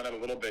expand on that a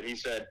little bit, he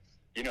said,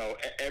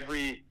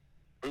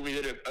 we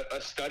did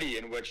a study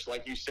in which,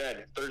 like you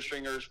said, third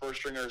stringers, first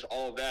stringers,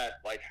 all of that,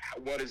 like,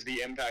 what is the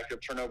impact of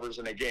turnovers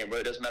in a game? Well,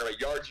 it doesn't matter what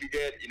yards you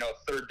get,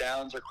 third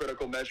downs are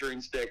critical measuring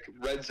stick,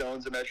 red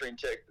zone's a measuring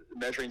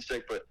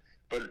stick, but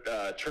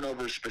but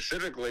turnovers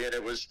specifically, and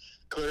it was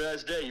clear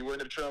as day. You win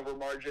the turnover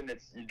margin,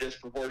 you're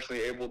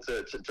disproportionately able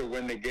to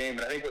win the game.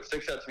 And I think what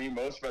sticks out to me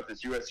most about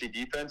this USC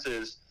defense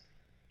is,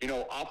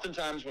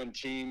 oftentimes when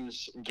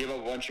teams give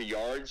up a bunch of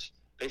yards,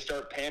 they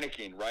start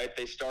panicking, right?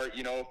 They start,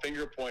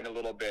 finger pointing a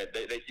little bit.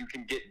 That you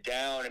can get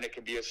down, and it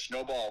can be a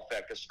snowball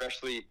effect,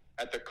 especially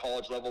at the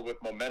college level with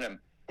momentum.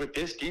 With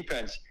this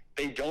defense,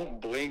 they don't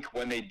blink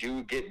when they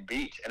do get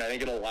beat, and I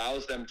think it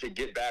allows them to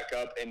get back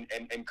up and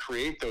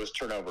create those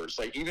turnovers.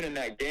 Like even in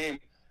that game,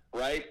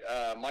 right?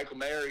 Michael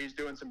Mayer, he's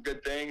doing some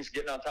good things,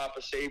 getting on top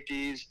of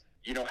safeties,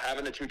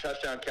 having the 2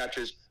 touchdown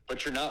catches,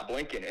 but you're not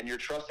blinking and you're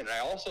trusting. And I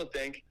also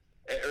think,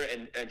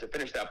 and to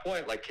finish that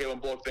point, like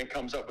Caleb Bullock then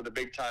comes up with a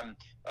big time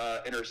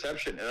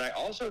interception. And I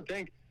also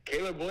think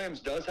Caleb Williams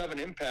does have an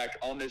impact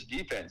on this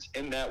defense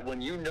in that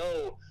when you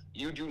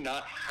do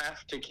not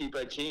have to keep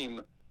a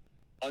team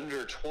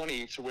under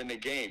 20 to win the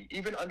game,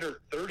 even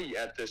under 30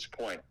 at this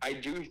point. I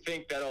do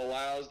think that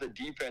allows the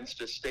defense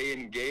to stay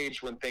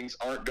engaged when things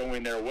aren't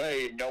going their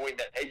way, knowing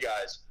that, hey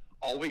guys,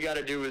 all we got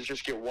to do is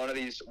just get one of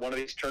these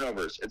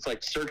turnovers. It's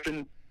like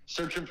searching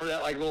for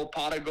that like little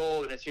pot of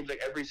gold, and it seems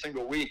like every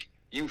single week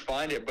you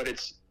find it, but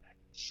it's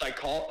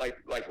like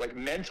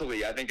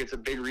mentally, I think it's a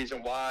big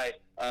reason why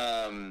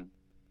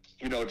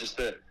just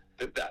the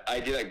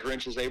idea that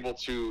Grinch is able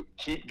to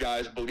keep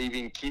guys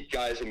believing, keep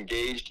guys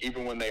engaged,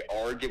 even when they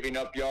are giving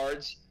up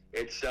yards.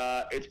 It's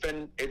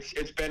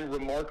been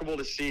remarkable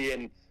to see,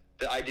 and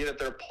the idea that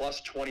they're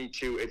plus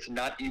 22, it's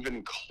not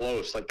even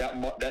close. Like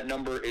that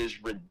number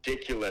is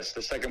ridiculous.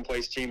 The second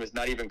place team is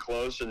not even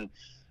close, and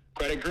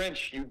credit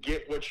Grinch, you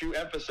get what you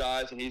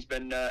emphasize, and he's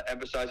been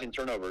emphasizing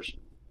turnovers.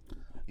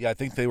 Yeah, I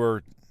think they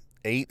were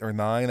 8 or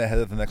 9 ahead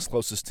of the next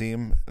closest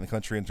team in the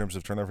country in terms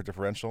of turnover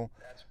differential.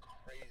 That's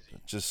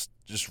crazy.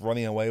 Just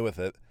running away with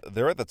it.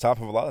 They're at the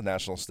top of a lot of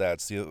national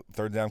stats, the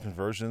third down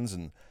conversions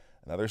and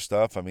other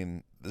stuff. I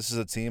mean, this is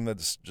a team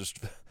that's just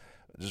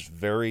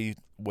very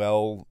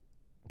well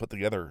put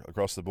together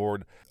across the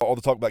board. All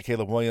the talk about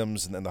Caleb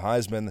Williams and the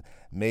Heisman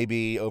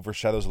maybe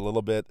overshadows a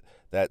little bit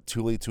that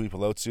Tuli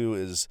Tuipulotu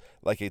is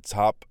like a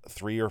top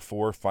 3 or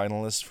 4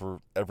 finalist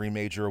for every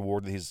major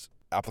award that he's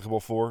applicable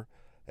for,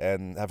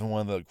 and having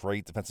one of the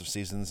great defensive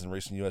seasons in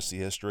recent USC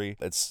history.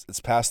 It's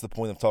past the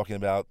point of talking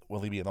about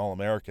will he be an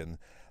All-American.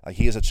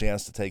 He has a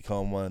chance to take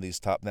home one of these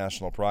top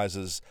national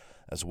prizes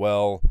as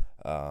well.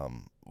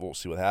 We'll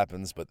see what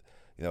happens, but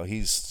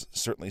he's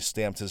certainly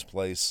stamped his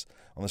place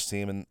on this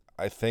team, and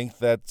I think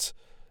that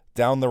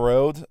down the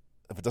road,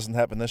 if it doesn't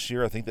happen this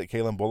year, I think that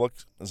Kalen Bullock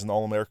is an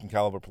All-American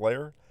caliber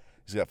player.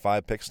 He's got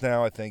 5 picks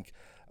now. I think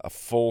a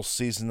full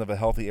season of a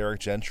healthy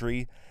Eric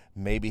Gentry,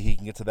 maybe he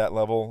can get to that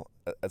level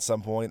at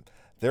some point.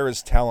 There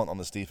is talent on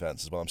this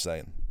defense, is what I'm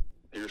saying.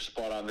 You're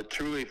spot on. The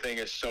Tuli thing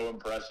is so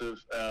impressive,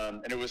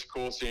 and it was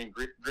cool seeing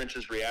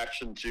Grinch's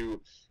reaction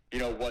to,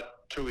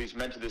 what Tuli's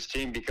meant to this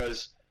team,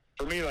 because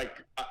for me, like,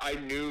 I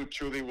knew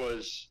Tuli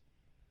was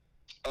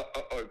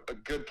a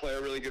good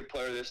player, really good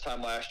player this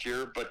time last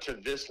year, but to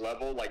this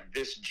level, like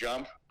this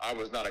jump, I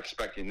was not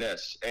expecting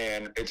this.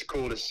 And it's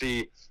cool to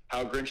see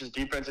how Grinch's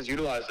defense has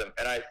utilized him.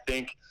 And I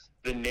think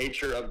the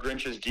nature of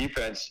Grinch's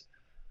defense,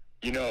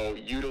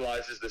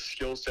 utilizes the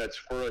skill sets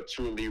for a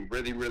Tuli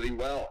really, really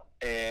well.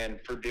 And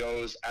for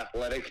those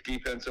athletic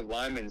defensive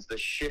linemen, the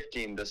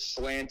shifting, the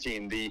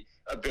slanting, the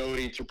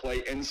ability to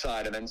play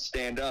inside and then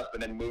stand up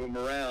and then move them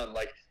around,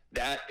 like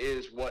that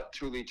is what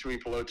Tuli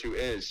Tuipulotu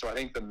is. So I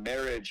think the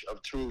marriage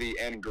of Tuli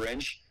and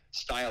Grinch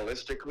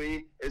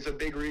stylistically is a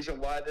big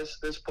reason why this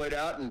played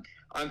out. And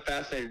I'm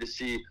fascinated to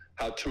see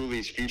how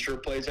Tuli's future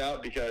plays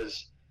out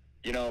because,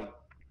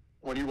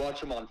 when you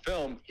watch him on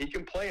film, he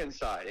can play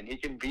inside and he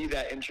can be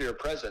that interior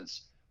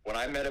presence. When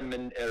I met him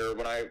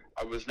when I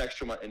was next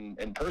to him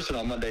in person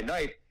on Monday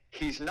night,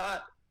 he's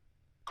not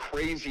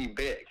crazy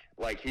big.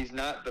 Like he's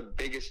not the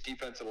biggest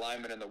defensive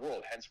lineman in the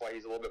world, hence why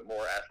he's a little bit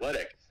more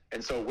athletic.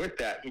 And so with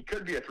that, he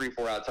could be a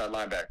 3-4 outside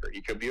linebacker.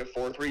 He could be a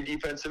 4-3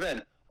 defensive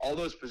end. All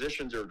those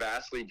positions are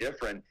vastly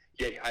different,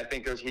 yet I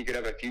think he could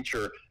have a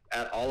future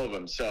at all of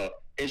them. So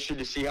interested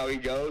to see how he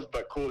goes,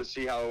 but cool to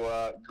see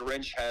how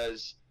Grinch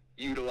has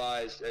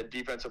utilized a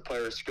defensive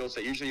player's skill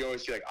set. Usually you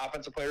always see like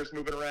offensive players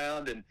moving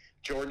around and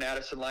Jordan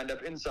Addison lined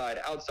up inside,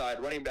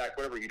 outside, running back,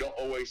 whatever. You don't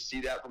always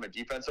see that from a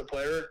defensive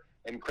player,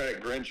 and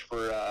credit Grinch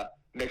for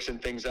mixing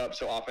things up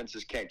so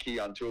offenses can't key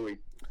on Tuli.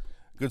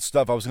 Good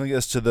stuff. I was going to get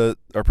us to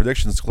our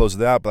predictions to close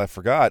it out, but I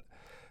forgot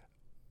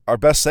our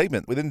best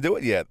segment. We didn't do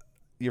it yet.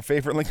 Your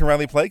favorite Lincoln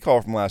Riley play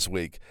call from last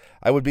week.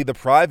 I would be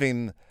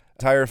depriving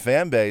entire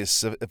fan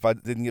base if I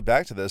didn't get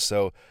back to this.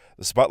 So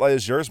the spotlight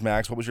is yours,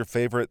 Max. What was your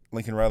favorite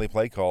Lincoln Riley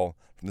play call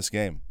from this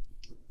game?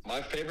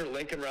 My favorite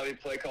Lincoln Riley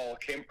play call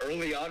came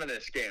early on in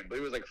this game. I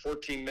believe it was like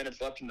 14 minutes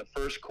left in the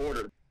first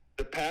quarter.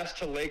 The pass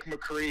to Lake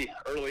McCree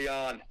early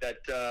on that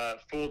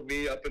fooled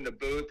me up in the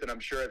booth, and I'm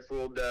sure it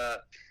fooled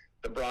the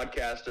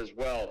broadcast as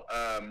well.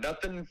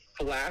 Nothing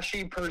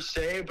flashy per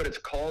se, but it's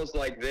calls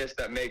like this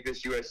that make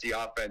this USC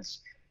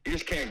offense. You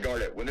just can't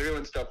guard it. When they're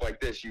doing stuff like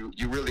this, you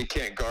really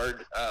can't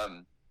guard.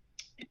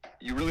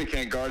 You really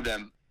can't guard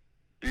them.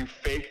 You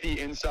fake the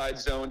inside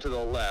zone to the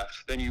left.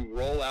 Then you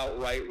roll out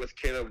right with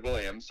Caleb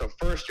Williams. So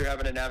first, you're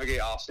having to navigate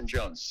Austin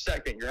Jones.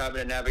 Second, you're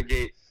having to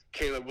navigate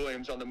Caleb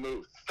Williams on the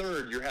move.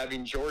 Third, you're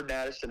having Jordan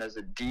Addison as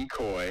a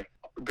decoy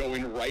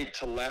going right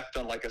to left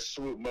on like a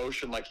swoop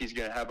motion like he's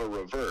going to have a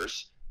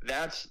reverse.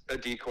 That's a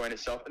decoy in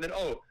itself. And then,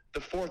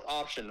 the fourth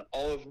option,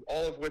 all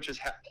of which is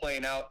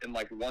playing out in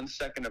like 1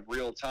 second of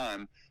real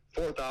time.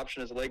 Fourth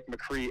option is Lake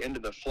McCree into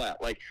the flat.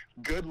 Like,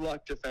 good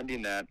luck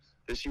defending that.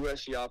 This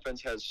USC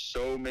offense has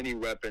so many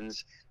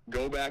weapons.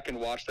 Go back and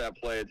watch that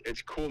play.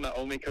 It's cool not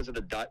only because of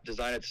the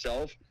design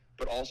itself,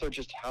 but also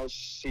just how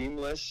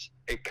seamless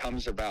it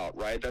comes about,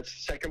 right? That's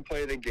the second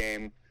play of the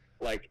game.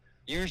 Like,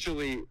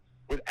 usually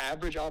with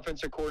average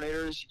offensive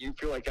coordinators, you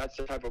feel like that's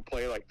the type of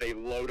play like they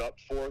load up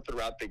for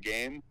throughout the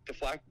game. The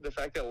fact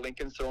that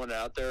Lincoln's throwing it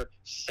out there,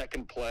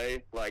 second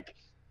play, like,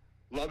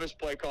 love his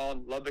play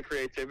calling, love the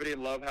creativity,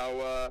 and love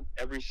how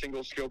every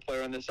single skill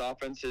player in this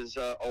offense is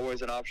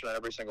always an option on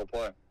every single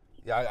play.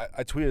 Yeah,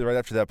 I tweeted right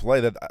after that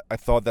play that I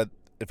thought that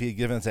if he had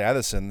given it to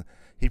Addison,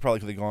 he probably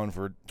could have gone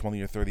for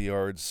 20 or 30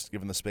 yards,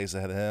 given the space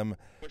ahead of him.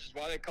 Which is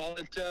why they called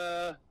it.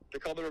 They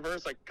called the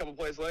reverse like a couple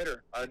plays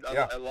later. I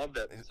loved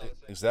it.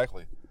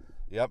 Exactly.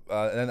 Yep.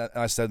 And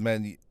I said,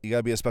 man, you got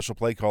to be a special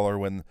play caller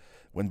when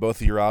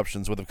both of your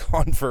options would have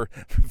gone for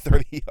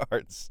 30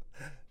 yards.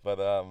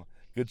 But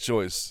good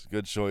choice.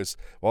 Good choice.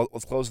 Well,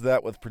 let's close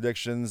that with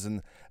predictions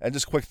and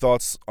just quick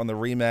thoughts on the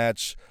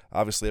rematch.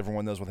 Obviously,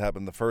 everyone knows what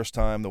happened the first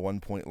time, the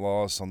 1-point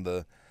loss on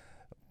the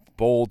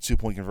bold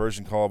 2-point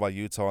conversion call by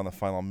Utah in the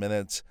final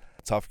minute.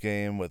 Tough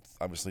game with,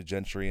 obviously,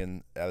 Gentry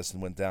and Addison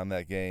went down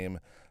that game.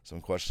 Some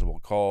questionable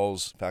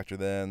calls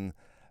factored in.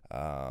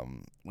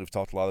 We've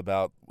talked a lot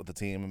about with the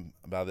team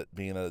about it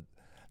being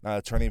not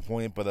a turning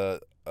point,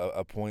 but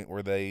a point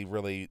where they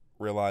really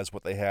realized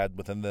what they had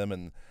within them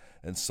and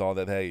saw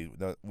that, hey,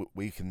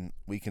 we can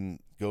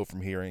go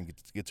from here and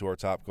get to our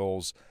top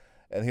goals.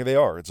 And here they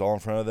are. It's all in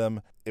front of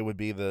them. It would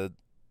be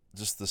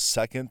just the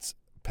second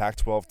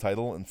Pac-12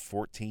 title in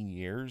 14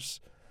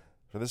 years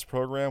for this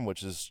program,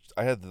 which is,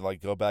 I had to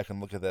go back and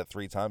look at that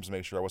 3 times to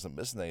make sure I wasn't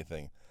missing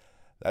anything.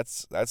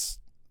 That's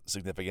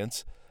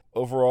significant.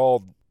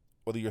 Overall,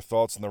 what are your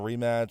thoughts on the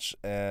rematch,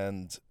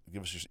 and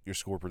give us your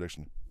score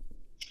prediction?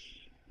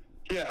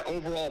 Yeah,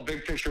 overall,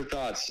 big picture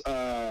thoughts.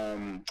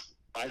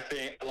 I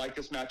think I like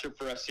this matchup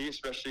for SC,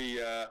 especially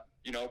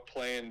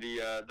playing the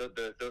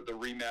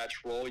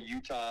rematch role.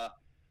 Utah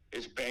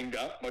is banged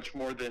up much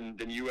more than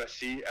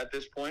USC at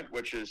this point,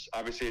 which is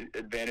obviously an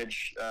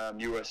advantage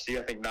USC.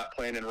 I think not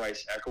playing in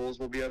Rice Eccles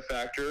will be a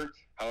factor.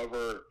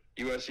 However,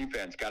 USC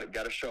fans got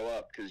to show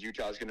up because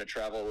Utah is going to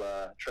travel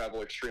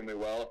extremely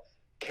well.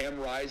 Cam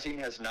Rising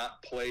has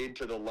not played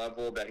to the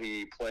level that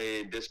he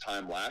played this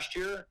time last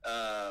year.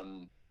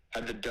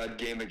 Had the dud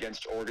game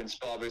against Oregon,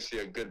 still obviously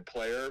a good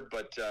player,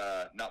 but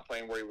not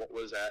playing where he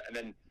was at. And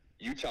then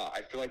Utah,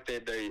 I feel like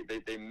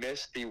they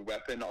missed the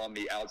weapon on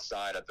the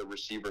outside at the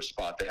receiver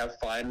spot. They have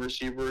fine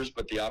receivers,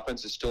 but the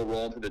offense is still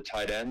rolling through the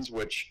tight ends,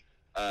 which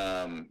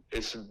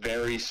is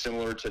very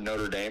similar to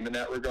Notre Dame in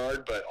that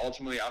regard. But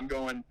ultimately, I'm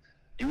going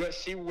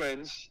USC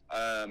wins.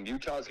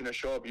 Utah is going to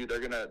show up. They're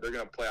going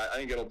to play. I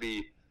think it'll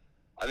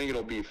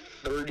be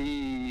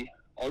 30.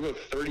 I'll go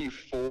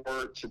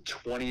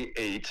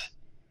 34-28.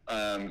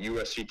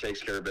 USC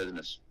takes care of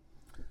business.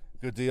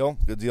 Good deal.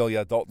 Good deal.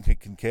 Yeah, Dalton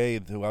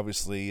Kincaid, who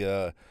obviously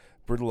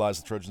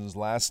brutalized the Trojans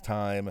last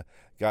time,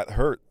 got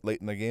hurt late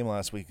in the game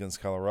last week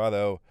against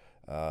Colorado.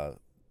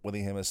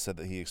 Whittingham has said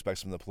that he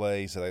expects him to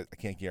play. He said, I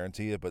can't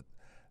guarantee it, but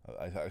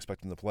I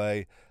expect him to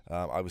play.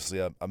 Obviously,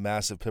 a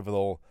massive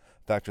pivotal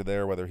factor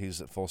there, whether he's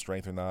at full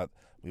strength or not,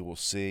 we will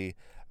see.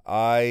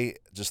 I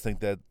just think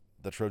that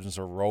the Trojans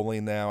are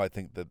rolling now. I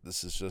think that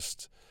this is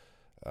just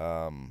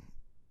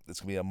it's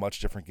going to be a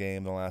much different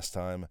game than last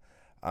time.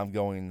 I'm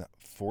going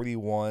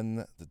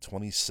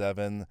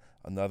 41-27,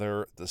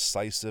 another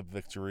decisive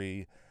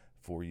victory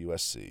for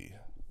USC.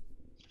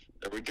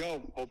 There we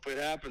go. Hopefully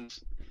it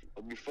happens.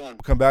 It'll be fun.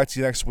 We'll come back to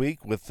you next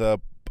week with,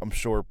 I'm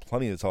sure,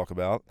 plenty to talk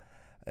about.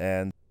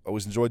 And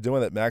always enjoyed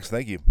doing it, Max.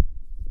 Thank you.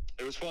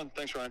 It was fun.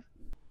 Thanks, Ryan.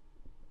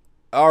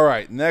 All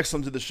right, next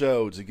onto the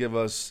show to give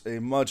us a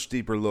much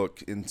deeper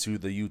look into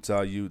the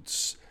Utah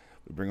Utes,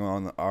 we bring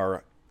on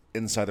our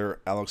insider,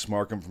 Alex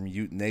Markham from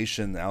Ute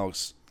Nation.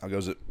 Alex, how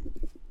goes it?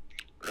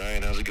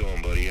 Ryan, how's it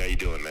going, buddy? How you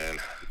doing, man?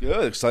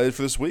 Good. Excited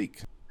for this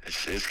week.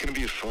 It's going to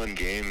be a fun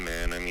game,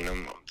 man. I mean,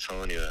 I'm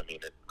telling you, a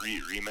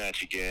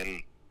rematch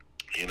again,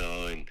 and,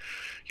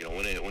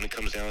 when it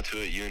comes down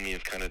to it, you and me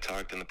have kind of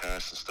talked in the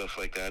past and stuff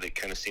like that. It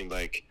kind of seemed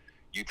like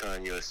Utah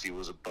and USC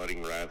was a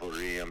budding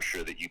rivalry. I'm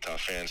sure that Utah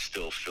fans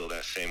still feel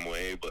that same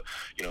way, but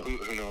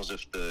who knows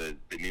if the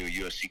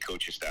new USC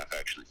coaching staff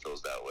actually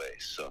feels that way.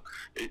 So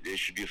it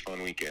should be a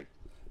fun weekend.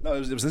 No, it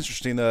was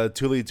interesting.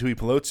 Tuli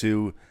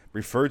Tuipulotu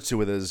referred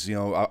to it as,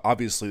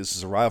 obviously this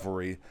is a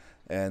rivalry,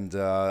 and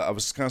I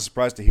was kind of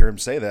surprised to hear him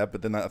say that.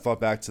 But then I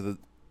thought back to the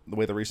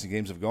way the recent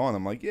games have gone.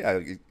 I'm like, yeah,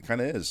 it kind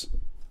of is.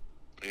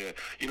 Yeah,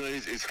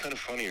 it's kind of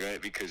funny, right?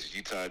 Because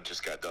Utah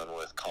just got done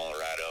with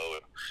Colorado.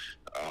 And,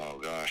 oh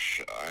gosh,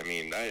 I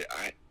mean,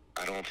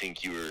 I don't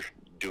think you were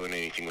doing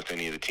anything with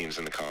any of the teams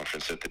in the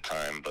conference at the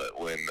time, but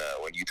when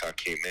Utah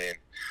came in,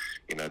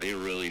 they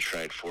really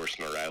tried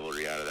forcing a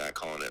rivalry out of that,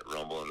 calling it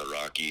Rumble in the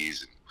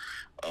Rockies.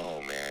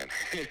 Oh man,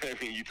 I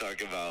mean, you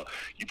talk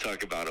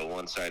about a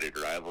one-sided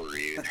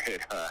rivalry.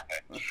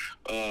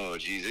 Oh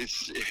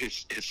geez,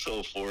 it's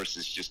so forced.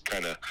 It's just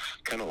kind of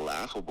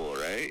laughable,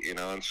 right?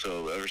 And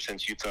so ever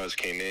since Utah's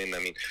came in, I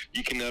mean,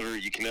 you can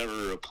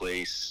never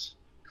replace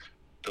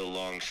the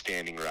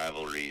long-standing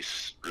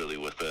rivalries really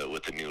with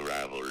a new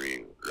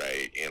rivalry,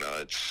 right?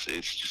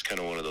 It's just kind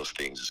of one of those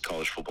things. It's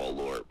college football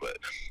lore, but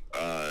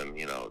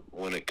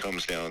when it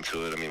comes down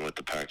to it, I mean, with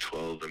the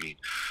Pac-12, I mean,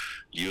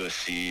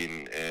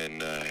 USC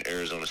and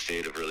Arizona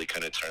State have really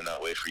kind of turned that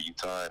way for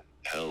Utah.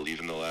 Hell,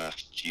 even the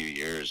last few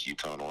years,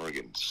 Utah and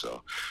Oregon.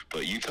 So,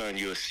 but Utah and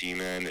USC,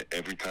 man,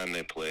 every time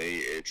they play,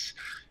 it's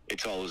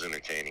always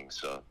entertaining.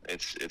 So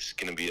it's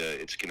gonna be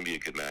a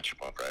good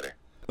matchup on Friday.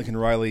 Lincoln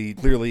Riley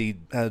clearly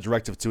had a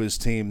directive to his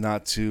team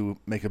not to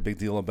make a big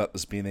deal about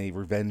this being a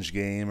revenge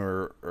game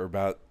or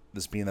about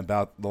this being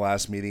about the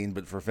last meeting,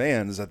 but for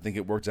fans, I think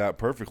it worked out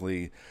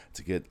perfectly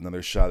to get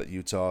another shot at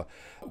Utah.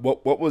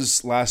 What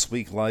was last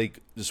week like,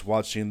 just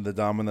watching the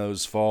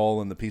dominoes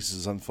fall and the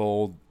pieces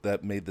unfold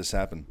that made this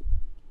happen?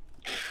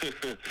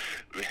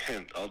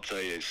 Man, I'll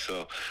tell you.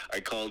 So I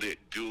called it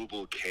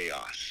doable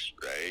chaos,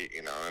 right?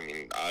 I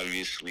mean,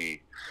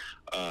 obviously,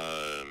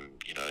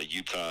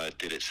 Utah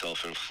did it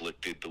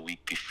self-inflicted the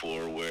week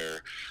before,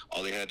 where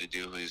all they had to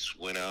do was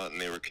win out and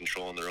they were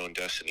controlling their own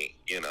destiny.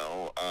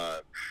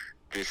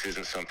 This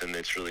isn't something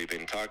that's really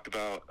been talked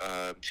about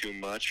too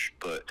much,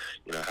 but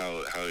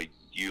how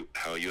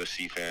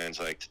USC fans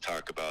like to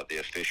talk about the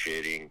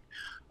officiating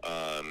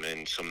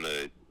and some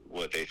of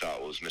what they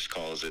thought was missed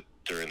calls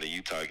during the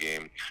Utah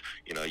game.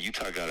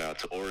 Utah got out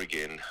to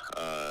Oregon,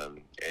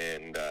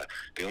 and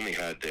they only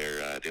had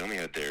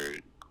their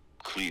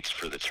cleats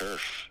for the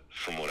turf,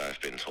 from what I've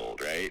been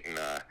told, right?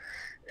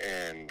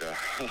 And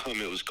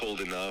it was cold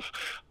enough.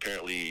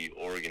 Apparently,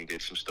 Oregon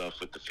did some stuff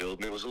with the field,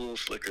 and it was a little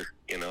slicker,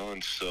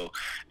 and so,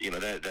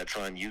 that's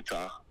on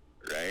Utah,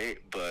 right?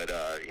 But,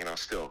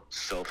 still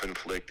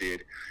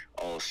self-inflicted.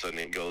 All of a sudden,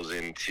 it goes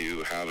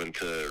into having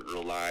to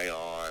rely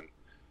on,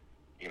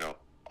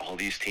 all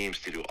these teams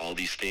to do all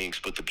these things.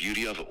 But the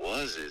beauty of it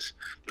is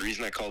the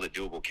reason I called it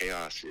doable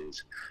chaos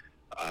is,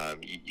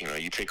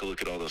 you take a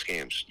look at all those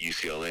games.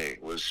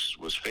 UCLA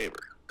was favored,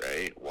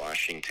 right?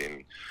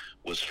 Washington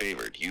was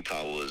favored.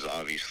 Utah was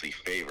obviously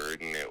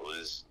favored, and it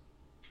was,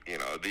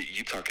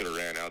 Utah could have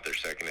ran out their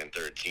second and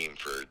third team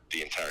for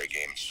the entire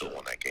game, still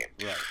won that game.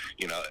 Right.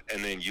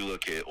 And then you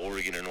look at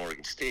Oregon and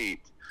Oregon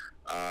State,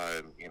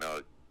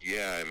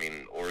 yeah, I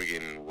mean,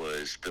 Oregon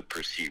was the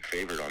perceived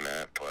favorite on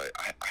that, but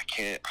I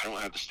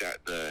don't have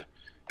the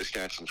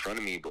stats in front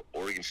of me, but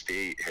Oregon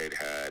State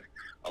had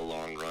a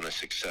long run of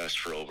success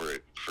for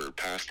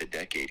past a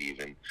decade,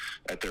 even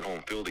at their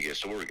home field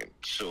against Oregon.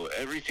 So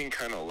everything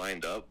kind of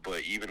lined up,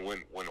 but even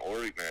when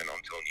Oregon, man,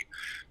 I'm telling you,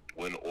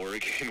 when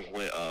Oregon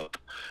went up,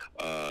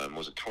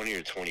 was it 20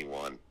 or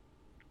 21?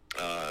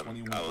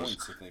 21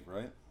 points, I think,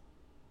 right?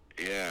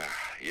 Yeah.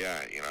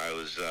 I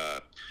was,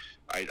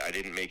 I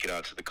didn't make it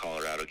out to the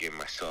Colorado game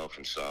myself,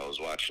 and so I was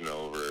watching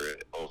over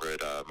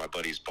at my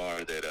buddy's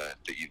bar that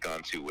you've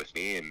gone to with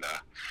me, and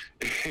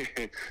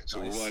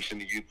so nice. We're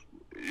watching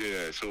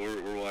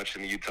we're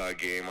watching the Utah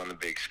game on the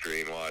big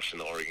screen, watching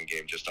the Oregon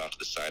game just off to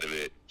the side of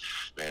it.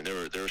 Man, there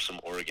were some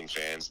Oregon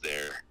fans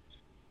there,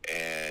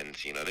 and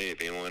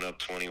they went up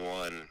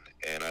 21,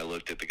 and I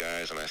looked at the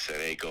guys and I said,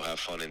 "Hey, go have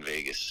fun in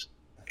Vegas."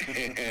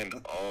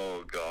 And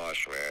oh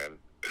gosh, man,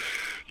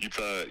 you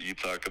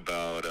talk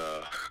about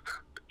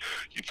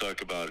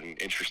an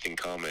interesting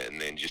comment, and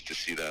then just to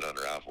see that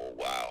unravel,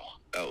 wow,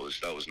 that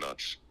was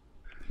nuts.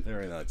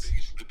 Very nuts.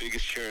 The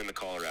biggest cheer in the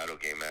Colorado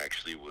game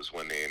actually was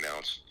when they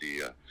announced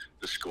the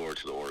score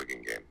to the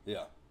Oregon game.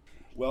 Yeah.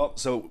 Well,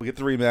 so we get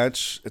the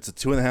rematch. It's a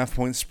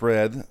 2.5-point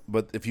spread,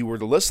 but if you were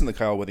to listen to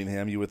Kyle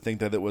Whittingham, you would think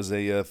that it was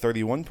a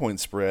 31-point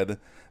spread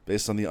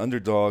based on the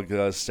underdog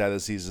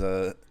status he's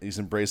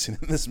embracing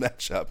in this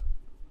matchup.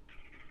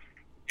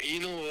 You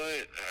know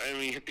what? I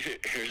mean,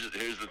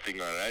 here's the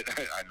thing on it.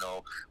 I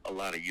know a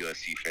lot of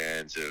USC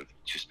fans have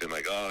just been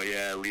like, oh,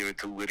 yeah, leave it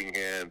to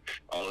Whittingham.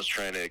 I was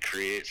trying to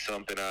create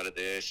something out of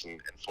this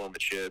and form a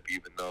chip,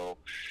 even though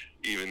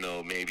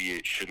maybe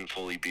it shouldn't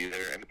fully be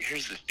there. And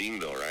here's the thing,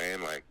 though,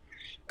 Ryan. Like,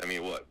 I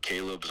mean,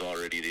 Caleb's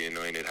already the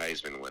anointed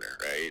Heisman winner,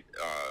 right?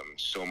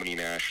 So many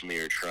nationally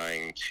are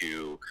trying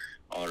to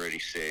already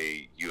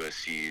say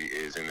USC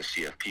is in the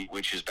CFP,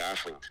 which is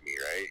baffling to me,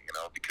 right?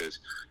 Because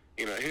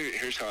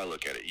here's how I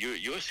look at it.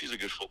 USC is a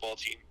good football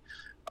team,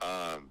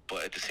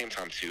 but at the same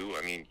time, too,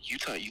 I mean,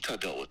 Utah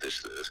dealt with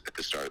this at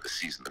the start of the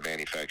season, the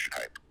manufactured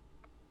hype.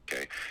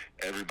 Okay,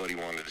 everybody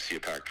wanted to see a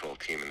Pac-12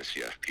 team in the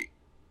CFP.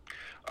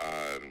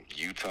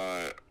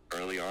 Utah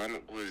early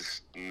on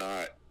was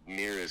not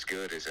near as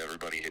good as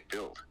everybody had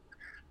billed,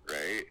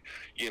 right?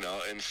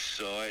 And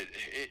so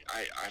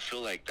I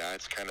feel like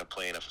that's kind of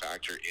playing a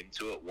factor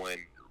into it when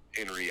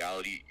in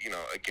reality,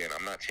 again,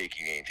 I'm not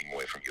taking anything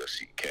away from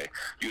USC, okay?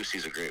 USC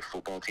is a great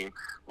football team.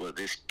 Well,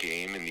 this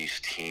game and these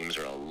teams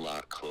are a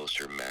lot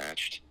closer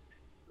matched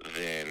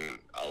than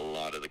a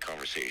lot of the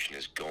conversation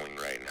is going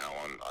right now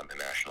on the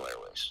national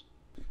airways.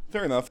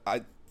 Fair enough.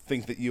 I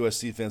think that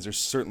USC fans are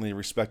certainly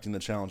respecting the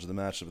challenge of the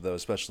matchup, though,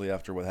 especially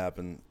after what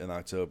happened in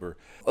October.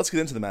 Let's get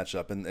into the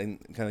matchup and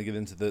kind of get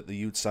into the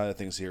Ute side of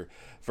things here.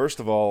 First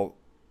of all,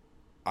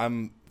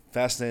 I'm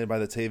fascinated by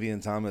the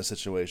Tavion Thomas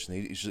situation.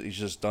 He's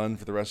just done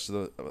for the rest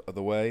of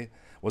the way.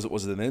 Was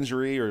it an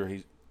injury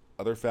or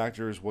other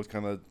factors? What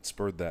kind of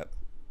spurred that?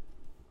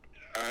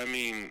 I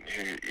mean,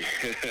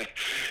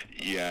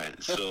 yeah.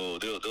 So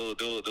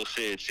they'll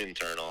say it's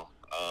internal.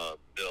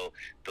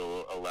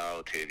 They'll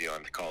allow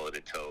Tavion to call it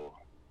a toe.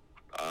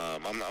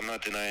 I'm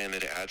not denying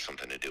that it had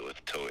something to do with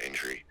the toe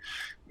injury,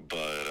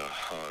 but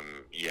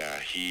yeah,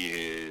 he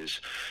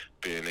has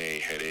been a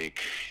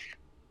headache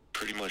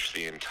pretty much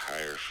the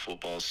entire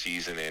football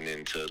season and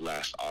into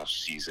last off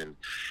season,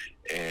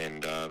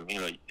 and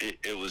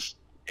it was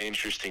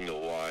interesting to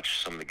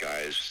watch some of the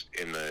guys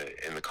in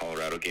the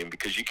Colorado game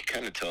because you could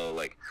kind of tell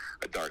like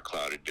a dark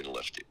cloud had been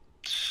lifted.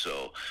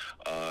 So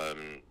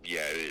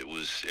yeah, it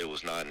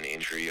was not an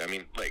injury. I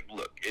mean, like,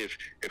 look, if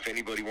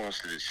anybody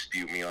wants to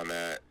dispute me on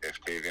that,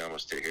 if Tavion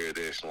was to hear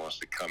this and wants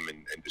to come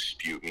and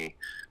dispute me,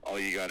 all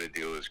you got to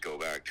do is go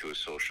back to his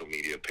social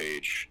media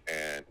page,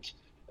 and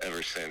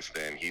ever since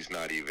then he's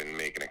not even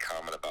making a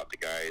comment about the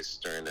guys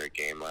during their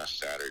game last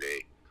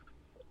Saturday,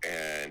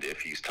 and if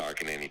he's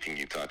talking anything,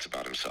 he talks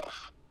about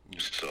himself.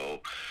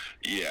 So,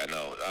 yeah,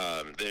 no,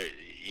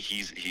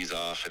 he's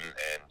off, and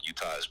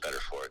Utah is better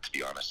for it, to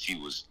be honest. He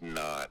was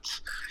not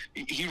 –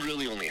 he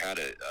really only had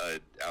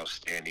a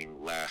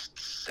outstanding last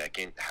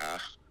second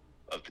half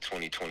of the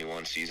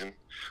 2021 season.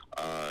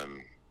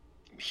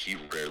 He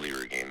rarely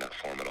regained that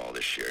form at all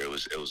this year. It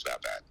was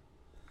that bad.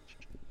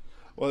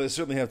 Well, they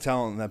certainly have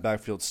talent in that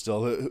backfield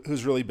still.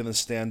 Who's really been the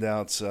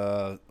standouts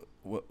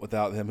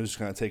without him? Who's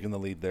kind of taking the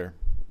lead there?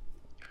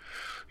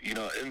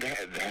 And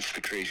that's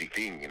the crazy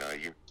thing.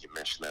 You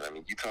mentioned that. I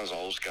mean, Utah's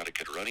always got a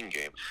good running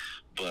game,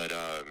 but,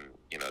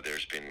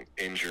 there's been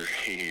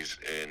injuries,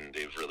 and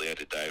they've really had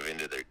to dive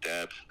into their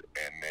depth.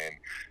 And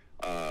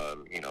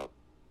then,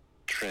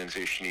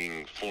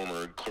 transitioning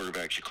former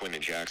quarterback Jaquindon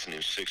Jackson,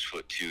 who's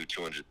 6'2",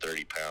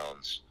 230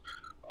 pounds,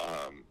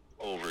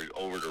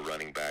 over to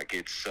running back.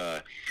 It's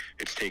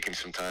taken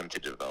some time to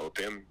develop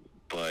him,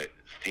 but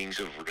things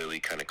have really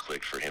kind of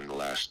clicked for him the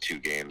last two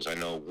games. I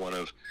know one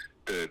of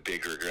the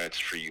big regrets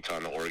for Utah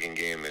in the Oregon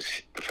game is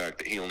the fact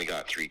that he only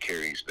got 3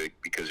 carries,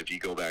 because if you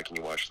go back and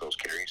you watch those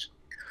carries,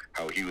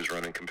 how he was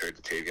running compared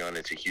to Tavion,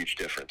 it's a huge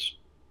difference.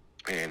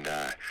 And,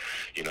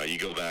 you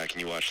go back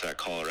and you watch that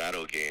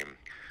Colorado game,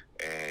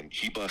 and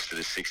he busted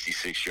a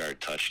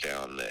 66-yard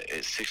touchdown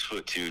at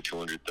 6'2",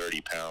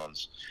 230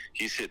 pounds.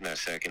 He's hitting that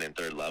second and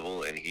third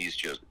level, and he's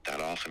just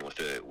that often with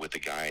a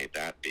guy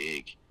that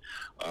big.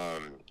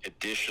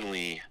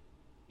 Additionally,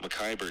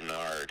 Mekhi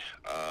Bernard,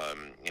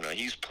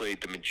 he's played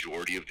the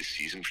majority of the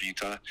season for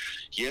Utah.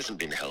 He hasn't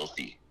been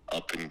healthy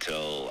up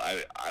until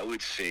I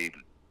would say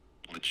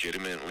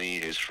legitimately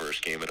his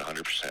first game at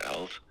 100%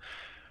 health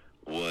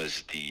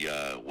was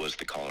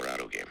the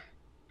Colorado game.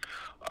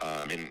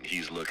 And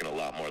he's looking a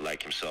lot more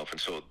like himself. And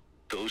so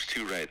those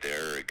two right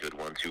there are a good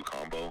 1-2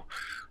 combo.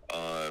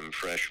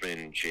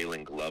 Freshman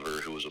Jalen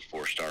Glover, who was a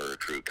 4-star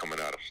recruit coming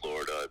out of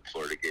Florida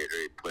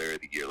Gatorade Player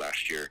of the Year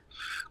last year.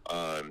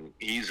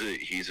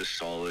 He's a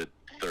solid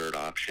third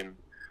option.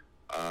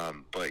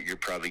 But you're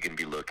probably going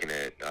to be looking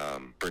at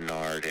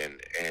Bernard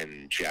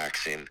and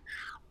Jackson.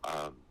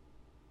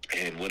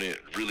 And when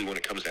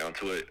it comes down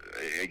to it,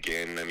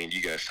 again, I mean,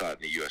 you guys saw it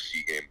in the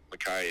USC game.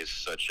 Mekhi is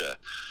such a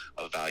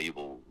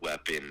valuable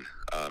weapon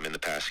in the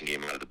passing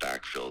game out of the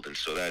backfield, and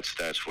so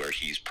that's where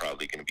he's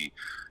probably going to be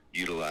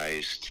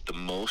utilized the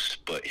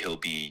most. But he'll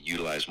be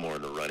utilized more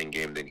in the running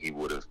game than he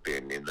would have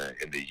been in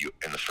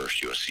the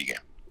first USC game.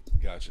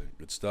 Gotcha,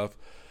 good stuff.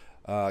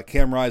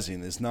 Cam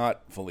Rising is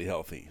not fully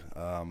healthy.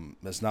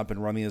 Has not been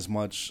running as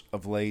much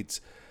of late.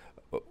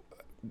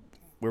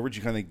 Where would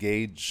you kind of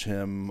gauge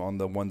him on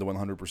the 1 to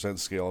 100%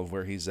 scale of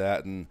where he's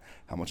at, and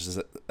how much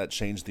does that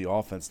change the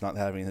offense, not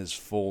having his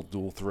full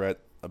dual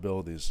threat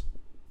abilities?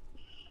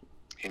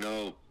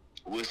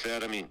 With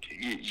that, I mean,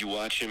 you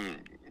watch him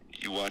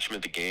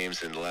at the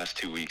games. In the last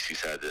 2 weeks, he's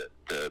had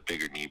the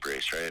bigger knee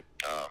brace, right?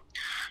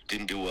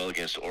 Didn't do well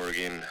against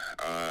Oregon.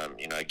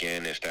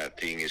 Again, if that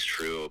thing is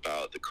true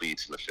about the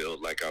cleats in the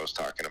field, like I was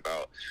talking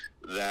about,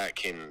 that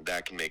can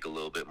make a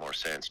little bit more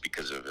sense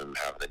because of him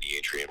having the knee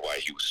injury and why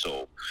he was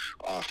so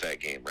off that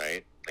game,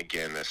 right?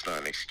 Again, that's not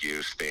an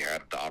excuse. They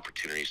had the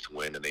opportunities to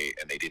win, and they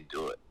didn't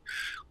do it.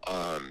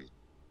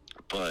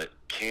 But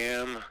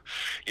Cam,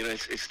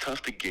 it's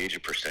tough to gauge a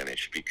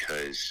percentage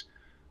because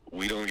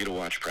we don't get to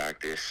watch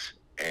practice,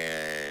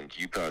 and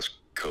Utah's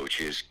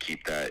coaches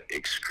keep that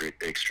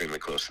extremely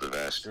close to the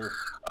vest. Sure.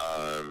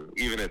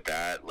 Even at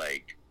that,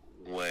 like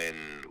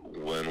when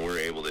we're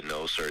able to know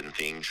know certain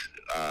things.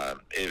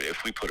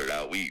 If we put it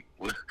out, we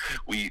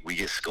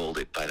get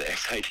scolded by the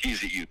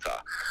SIDs at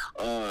Utah.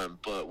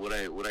 But what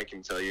I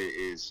can tell you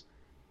is,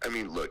 I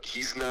mean, look,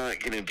 he's not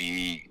going to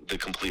be the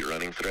complete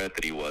running threat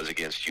that he was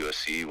against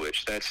USC,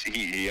 which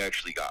he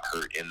actually got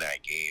hurt in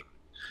that game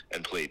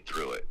and played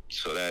through it.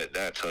 So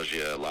that tells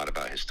you a lot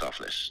about his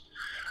toughness.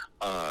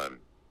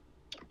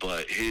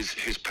 But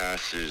his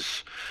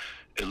passes,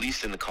 at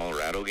least in the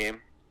Colorado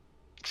game,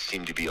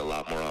 seemed to be a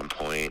lot more on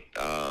point,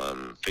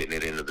 fitting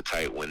it into the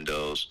tight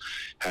windows,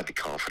 had the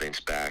confidence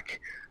back.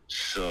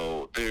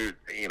 So there,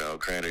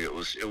 granted it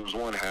was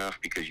one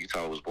half because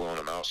Utah was blowing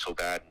them out so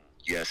bad.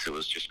 Yes, it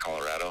was just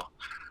Colorado.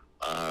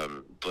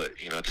 But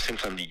at the same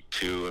time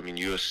too, I mean,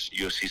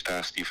 USC's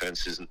pass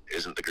defense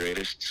isn't the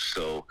greatest.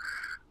 So,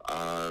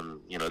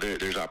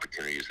 there's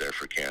opportunities there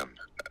for Cam.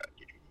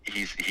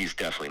 He's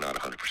definitely not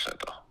 100%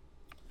 though.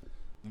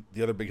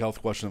 The other big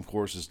health question, of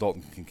course, is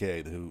Dalton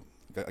Kincaid, who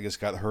I guess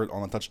got hurt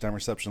on a touchdown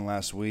reception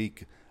last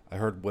week. I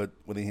heard what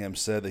Whittingham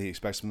said, that he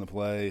expects him to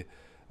play.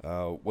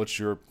 What's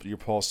your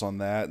pulse on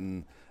that?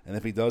 And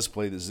if he does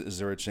play, is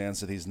there a chance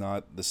that he's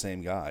not the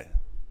same guy?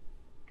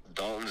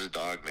 Dalton's a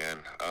dog, man.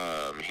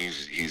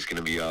 He's going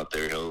to be out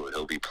there.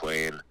 He'll be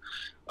playing.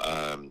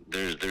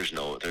 There's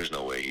no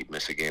way he'd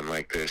miss a game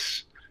like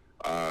this.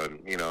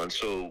 And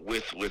so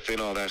within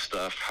all that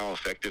stuff, how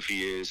effective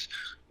he is,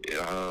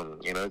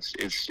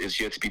 it's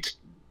yet to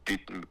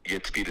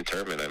be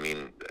determined. I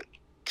mean,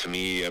 to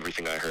me,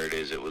 everything I heard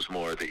is it was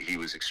more that he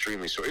was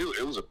extremely sore.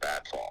 It was a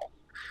bad fall.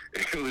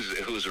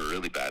 It was a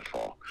really bad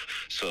fall.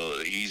 So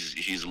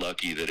he's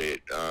lucky that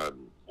it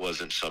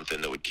wasn't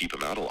something that would keep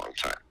him out a long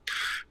time.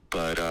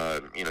 But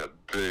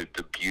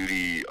the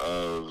beauty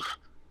of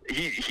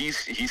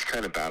he's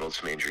kind of battled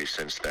some injuries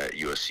since that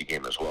USC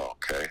game as well.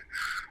 Okay,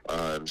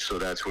 so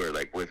that's where,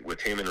 like,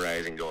 with him and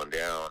Rising going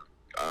down,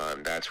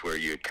 that's where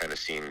you had kind of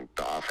seen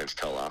the offense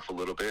tail off a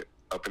little bit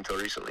up until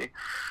recently.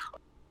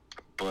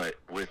 But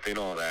within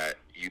all that,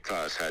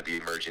 Utah's had the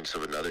emergence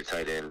of another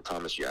tight end,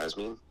 Thomas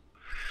Yasmin.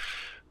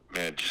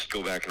 Man, just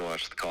go back and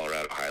watch the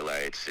Colorado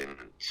highlights and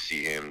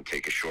see him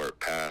take a short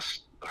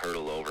pass,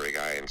 hurdle over a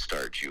guy, and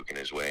start juking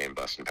his way and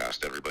busting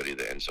past everybody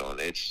to the end zone.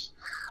 It's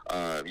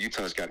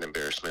Utah's got an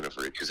embarrassment of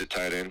riches at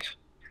tight end,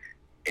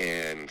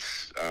 and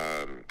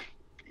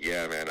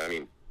yeah, man. I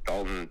mean,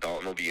 Dalton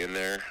will be in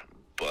there,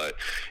 but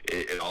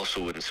it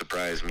also wouldn't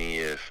surprise me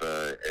if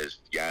as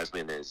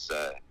Yasmin is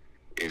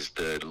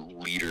the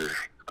leader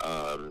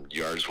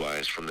yards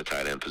wise from the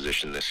tight end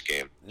position this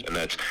game, and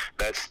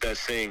that's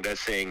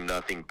saying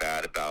nothing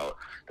bad about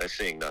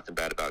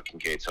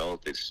Kincaid's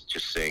health. It's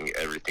just saying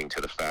everything to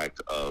the fact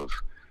of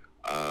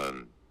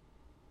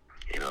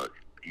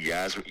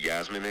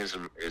Yasmin is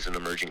an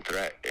emerging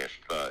threat if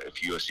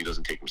USC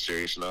doesn't take him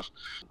serious enough.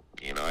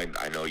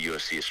 I know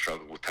USC has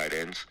struggled with tight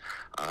ends.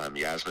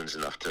 Yasmin's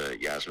enough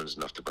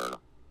to burn them.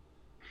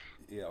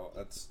 Yeah,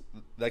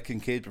 that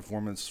Kincaid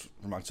performance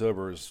from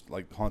October has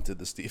haunted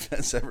this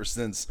defense ever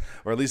since,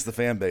 or at least the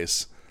fan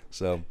base.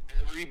 So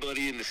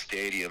everybody in the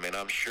stadium, and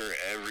I'm sure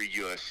every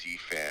USC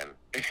fan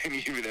and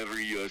even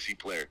every USC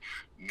player,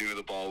 knew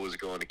the ball was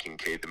going to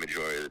Kincaid the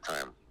majority of the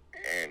time,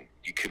 and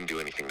you couldn't do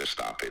anything to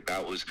stop it.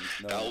 That was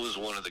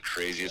one of the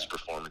craziest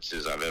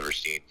performances I've ever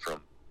seen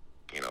from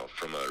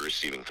a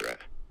receiving threat.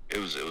 It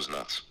was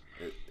nuts.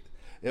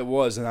 It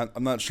was, and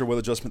I'm not sure what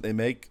adjustment they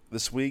make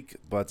this week,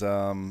 but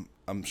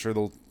I'm sure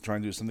they'll try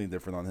and do something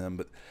different on him.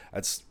 But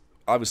that's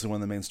obviously one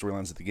of the main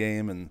storylines of the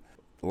game, and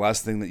the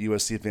last thing that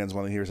USC fans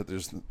want to hear is that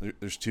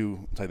there's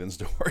two tight ends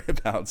to worry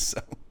about.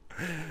 So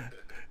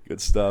good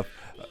stuff.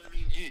 Well, I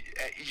mean,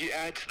 you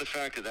add to the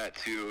fact of that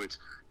too. It's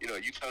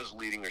Utah's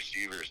leading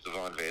receiver is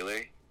Devon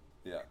Vele.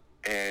 Yeah.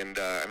 And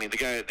I mean the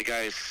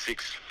guy is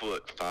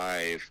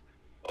 6'5",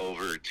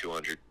 over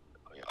 200.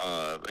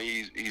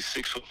 He's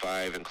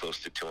 6'5" and close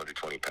to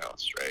 220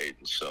 pounds, right?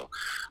 And so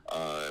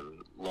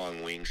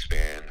long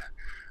wingspan,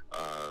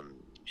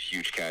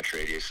 huge catch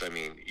radius. I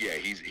mean, yeah,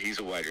 he's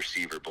a wide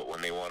receiver, but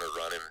when they want to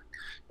run him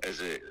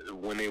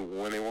when they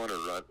want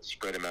to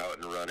spread him out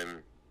and run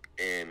him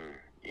in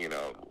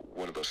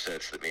one of those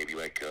sets that maybe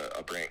like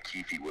a Brant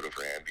Keefe would have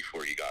ran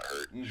before he got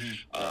hurt.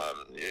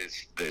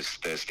 Mm-hmm.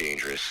 That's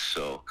dangerous.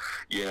 So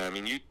yeah, I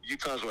mean,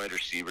 Utah's wide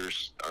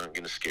receivers aren't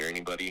going to scare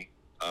anybody.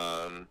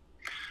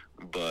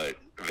 But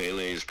Vele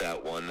is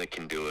that one that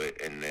can do it,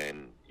 and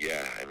then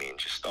yeah, I mean,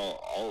 just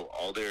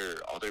all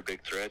their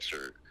big threats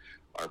are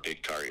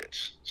big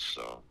targets.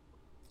 So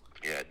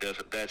yeah,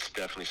 that's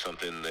definitely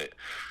something that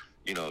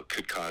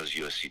could cause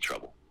USC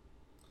trouble.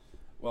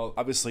 Well,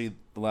 obviously,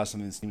 the last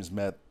time these teams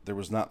met, there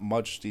was not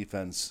much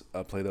defense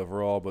played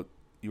overall, but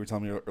you were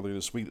telling me earlier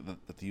this week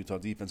that the Utah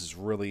defense has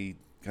really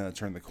kind of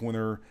turned the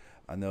corner.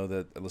 I know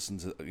that I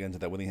listened to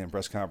that Whittingham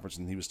press conference,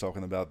 and he was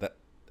talking about that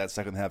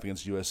second half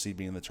against USC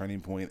being the turning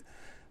point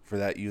for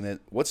that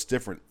unit. What's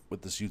different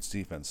with this Utes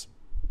defense?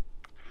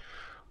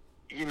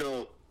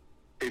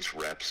 It's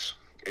reps.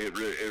 It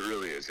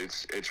really is.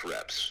 It's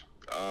reps.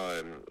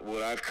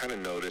 What I've kind of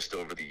noticed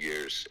over the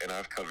years, and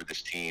I've covered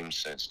this team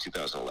since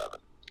 2011,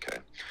 okay,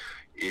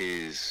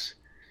 is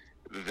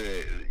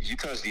the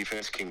Utah's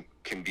defense can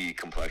be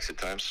complex at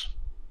times.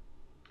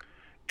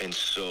 And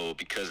so,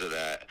 because of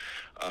that,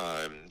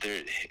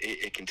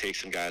 it can take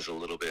some guys a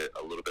little bit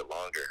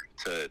longer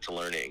to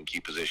learn it in key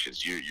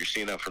positions. You're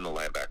seeing that from the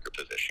linebacker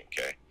position,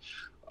 okay?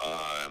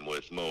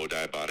 With Mo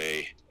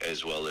Diabate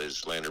as well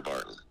as Lander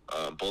Barton.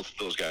 Both of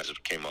those guys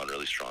have came on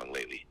really strong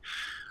lately.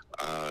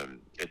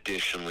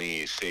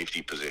 Additionally,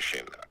 safety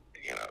position.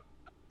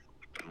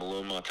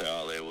 Malone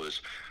Monteale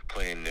was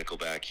playing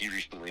nickelback. He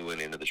recently went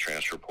into the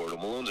transfer portal.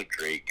 Malone's a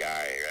great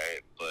guy,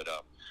 right?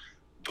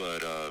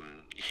 But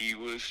he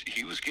was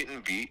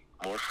getting beat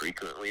more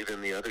frequently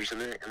than the others in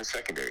the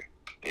secondary.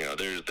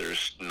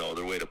 There's no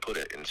other way to put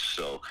it. And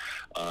so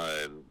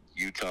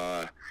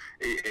Utah,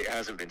 it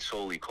hasn't been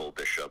solely Cole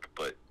Bishop,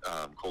 but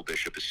Cole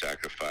Bishop has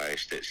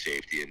sacrificed at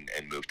safety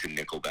and moved to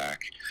nickelback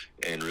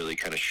and really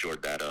kind of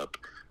shored that up.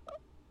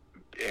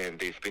 And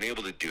they've been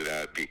able to do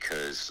that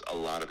because a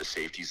lot of the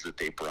safeties that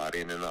they brought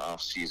in the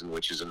offseason,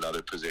 which is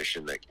another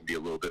position that can be a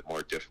little bit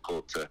more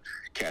difficult to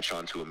catch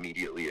on to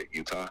immediately at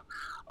Utah,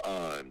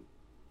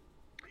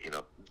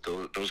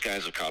 those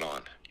guys have caught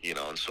on,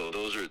 and so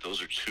those are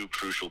two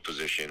crucial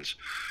positions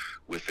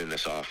within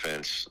this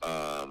offense.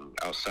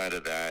 Outside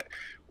of that,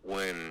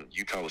 when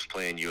Utah was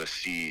playing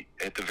USC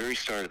at the very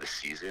start of the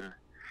season,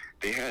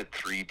 they had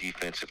 3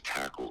 defensive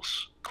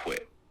tackles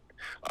quit.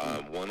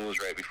 One was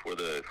right before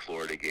the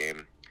Florida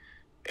game,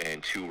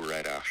 and 2 were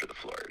right after the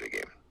Florida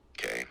game.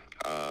 Okay.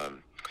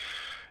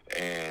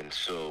 And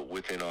so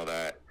within all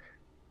that,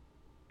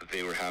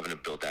 they were having to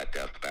build that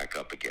depth back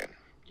up again,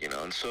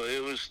 and so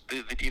it was,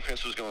 the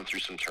defense was going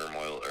through some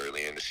turmoil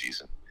early in the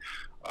season.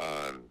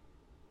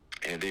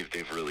 And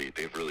they've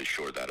really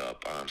shored that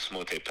up.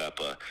 Simote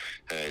Pepa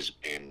has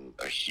been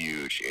a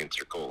huge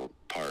integral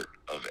part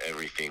of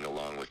everything,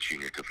 along with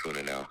Junior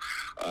Kafuna now.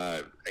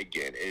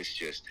 Again, it's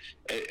just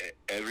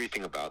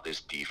everything about this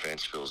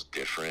defense feels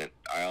different.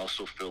 I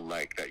also feel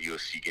like that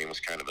USC game was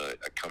kind of a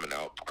coming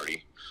out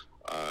party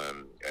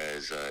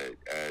as the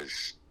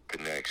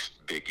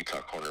next big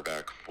Utah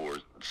cornerback for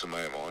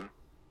Samaya Vaughn.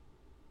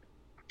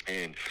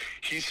 And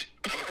he's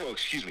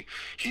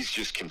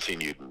just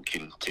continued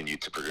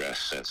to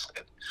progress since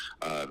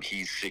then.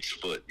 He's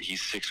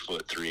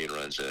 6'3" and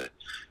runs a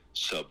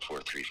sub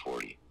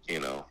 4.340.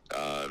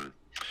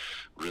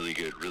 Really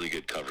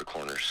good cover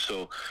corner.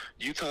 So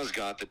Utah's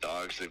got the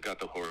dogs, they've got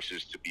the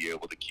horses to be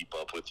able to keep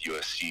up with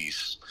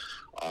USC's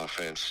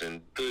offense.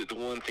 And the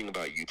one thing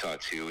about Utah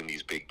too in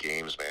these big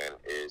games, man,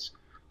 is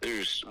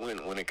there's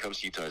when it comes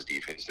to Utah's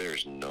defense,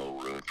 there's no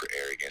room for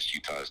error against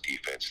Utah's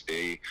defense.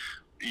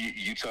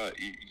 Utah,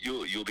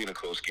 you'll be in a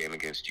close game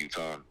against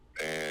Utah,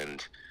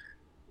 and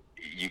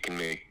you can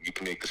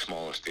make the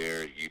smallest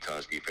error.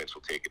 Utah's defense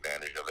will take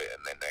advantage of it,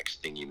 and then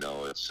next thing you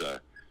know, it's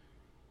a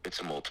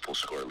multiple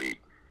score lead.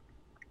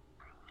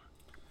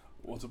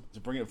 Well, to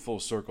bring it full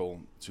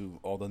circle to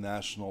all the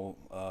national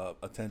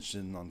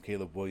attention on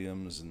Caleb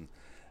Williams and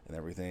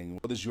everything,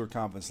 what is your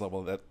confidence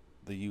level that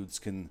the Utes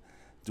can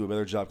do a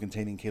better job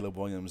containing Caleb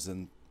Williams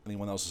than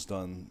anyone else has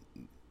done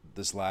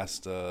this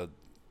last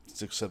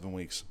 6-7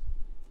 weeks?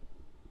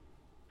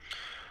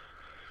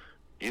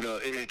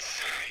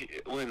 It's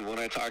when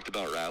I talked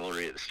about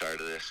rivalry at the start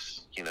of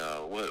this,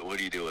 what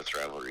do you do with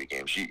rivalry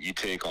games? You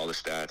take all the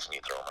stats and you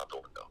throw them out the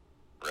window,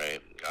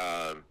 right?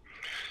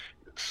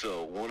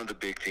 So one of the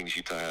big things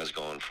Utah has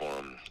going for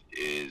them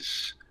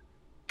is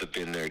the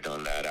been there,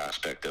 done that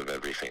aspect of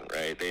everything,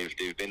 right?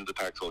 They've been to the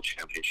Pac-12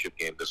 championship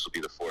game. This will be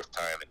the 4th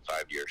time in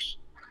 5 years.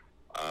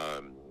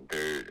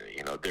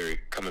 They're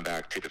coming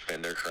back to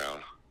defend their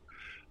crown.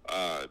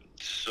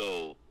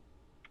 So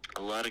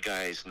a lot of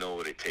guys know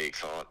what it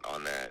takes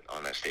on that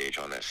stage,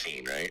 on that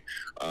scene, right?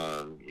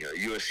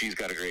 USC's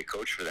got a great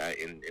coach for that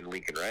in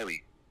Lincoln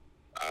Riley.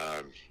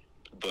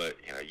 But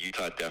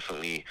Utah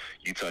definitely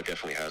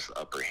has the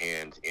upper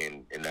hand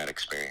in that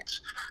experience.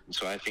 And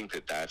so I think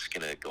that's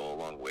going to go a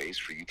long ways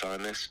for Utah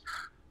in this.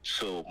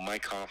 So my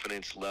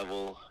confidence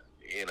level,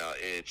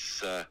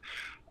 it's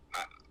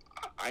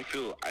I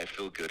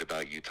feel good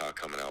about Utah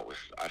coming out with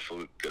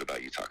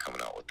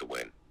the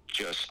win,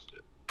 just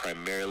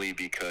primarily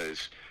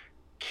because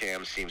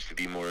Cam seems to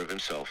be more of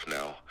himself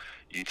now.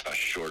 Utah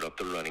shored up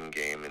the running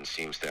game and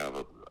seems to have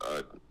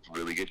a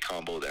really good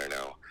combo there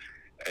now,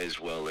 as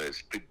well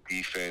as the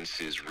defense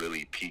is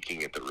really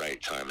peaking at the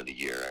right time of the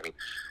year. I mean,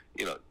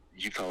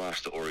 Utah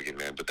lost to Oregon,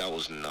 man, but that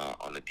was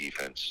not on the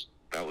defense.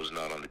 That was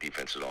not on the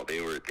defense at all. They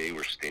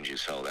were stingy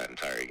as hell that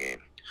entire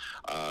game.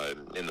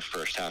 In the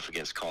first half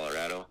against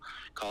Colorado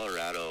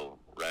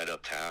right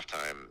up to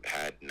halftime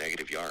had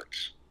negative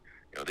yards.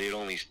 They'd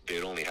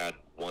only had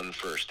 1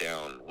 first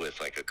down with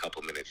like a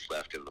couple minutes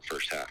left in the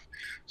first half.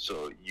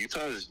 So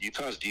Utah's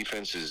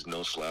defense is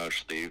no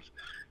slouch. They've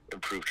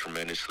improved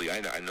tremendously.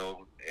 I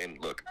know, and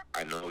look,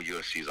 I know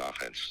USC's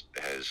offense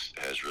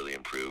has really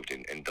improved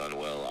and done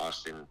well.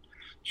 Austin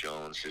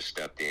Jones has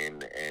stepped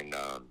in and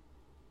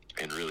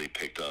really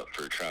picked up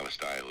for Travis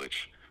Dye,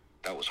 which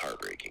that was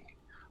heartbreaking.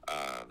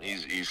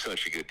 He's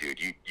such a good dude.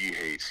 You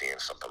hate seeing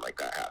something like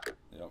that happen.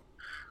 Yep.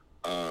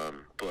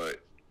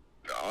 But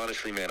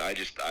honestly, man, I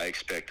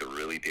expect a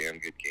really damn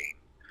good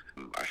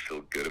game. I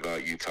feel good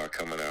about Utah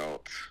coming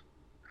out,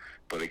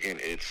 but again,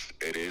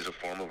 it is a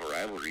form of a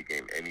rivalry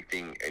game.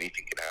 Anything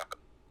can happen.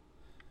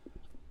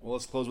 Well,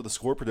 let's close with a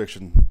score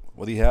prediction.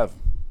 What do you have?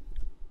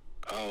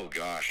 Oh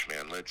gosh,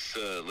 man, let's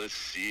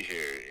see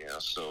here.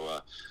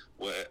 So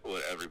what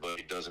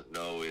everybody doesn't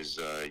know is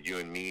you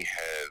and me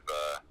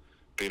have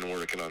been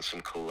working on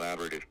some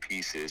collaborative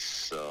pieces.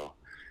 So,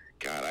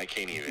 God, I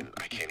can't even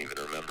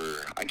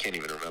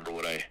remember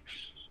what I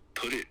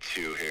put it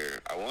to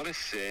here. I want to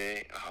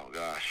say, oh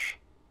gosh,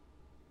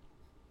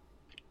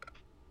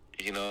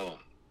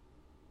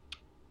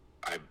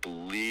 I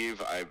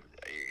believe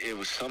it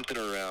was something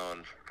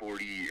around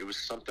 40. It was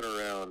something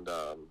around.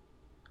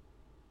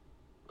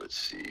 Let's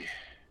see.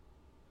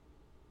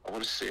 I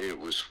want to say it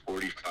was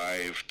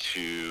 45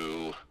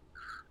 to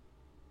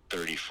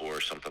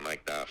 34, something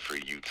like that for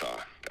Utah.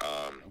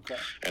 Okay.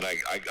 And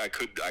I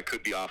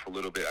could be off a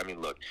little bit. I mean,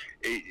 look,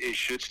 it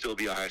should still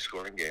be a high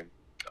scoring game.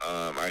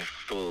 I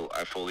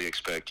fully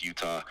expect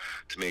Utah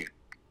to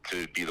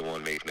be the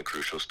one making the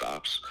crucial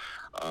stops.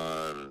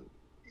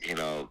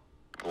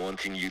 One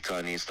thing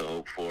Utah needs to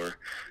hope for,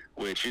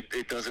 which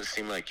it doesn't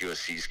seem like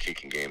USC's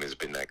kicking game has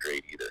been that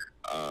great either.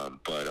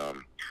 But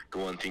the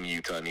one thing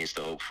Utah needs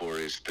to hope for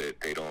is that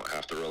they don't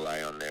have to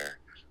rely on their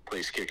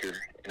place kicker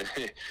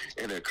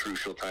in a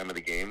crucial time of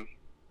the game.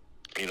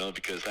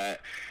 Because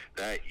that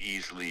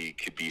easily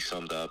could be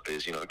summed up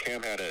as,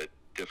 Cam had a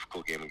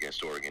difficult game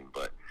against Oregon,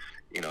 but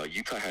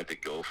Utah had to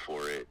go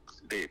for it.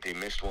 They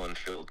missed one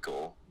field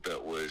goal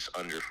that was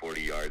under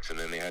 40 yards, and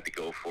then they had to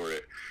go for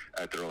it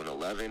at their own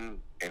 11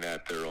 and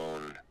at their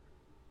own.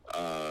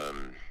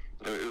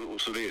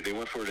 So they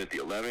went for it at the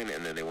 11,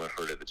 and then they went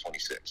for it at the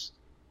 26.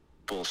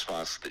 Both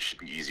spots that should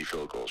be easy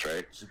field goals,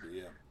 right? Should be,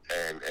 yeah.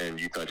 And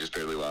Utah just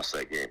barely lost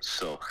that game.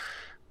 So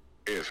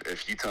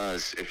if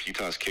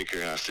Utah's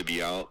kicker has to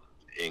be out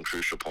in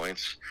crucial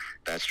points,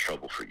 that's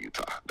trouble for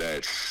Utah.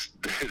 That's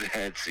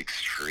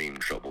extreme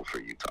trouble for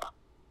Utah.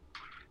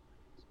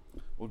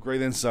 Well,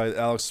 great insight,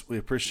 Alex. We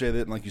appreciate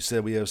it. And like you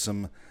said, we have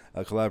some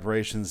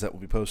collaborations that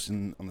we'll be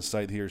posting on the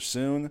site here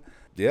soon.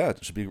 Yeah,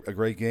 it should be a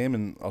great game,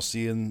 and I'll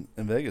see you in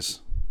Vegas.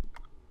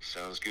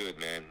 Sounds good,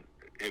 man.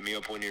 Hit me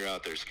up when you're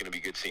out there. It's going to be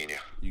good seeing you.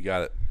 You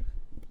got it.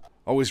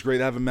 Always great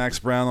having Max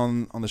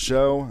Brown on the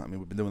show. I mean,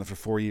 we've been doing it for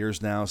 4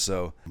 years now,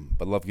 so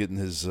but love getting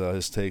his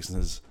takes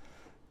and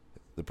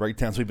the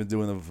breakdowns we've been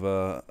doing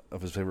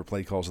of his favorite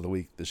play calls of the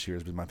week this year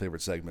has been my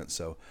favorite segment.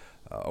 So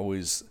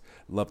always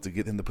love to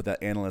get him to put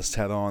that analyst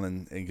hat on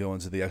and go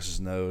into the X's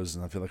and O's,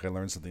 and I feel like I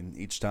learned something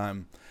each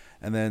time.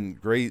 And then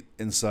great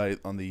insight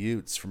on the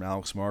Utes from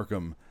Alex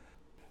Markham.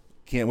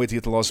 Can't wait to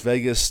get to Las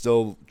Vegas.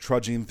 Still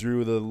trudging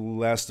through the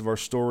last of our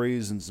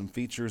stories and some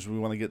features we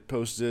want to get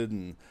posted.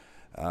 And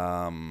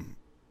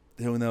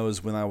who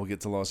knows when I will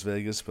get to Las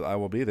Vegas, but I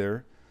will be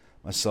there.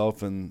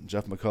 Myself and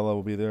Jeff McCullough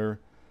will be there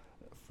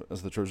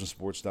as the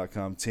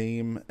TrojanSports.com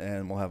team,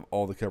 and we'll have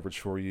all the coverage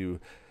for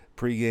you,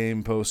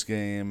 pregame,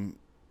 postgame,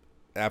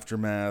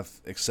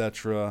 aftermath,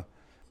 etc.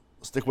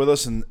 Stick with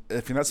us, and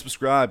if you're not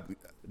subscribed,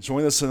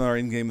 join us in our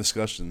in-game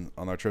discussion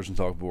on our Trojan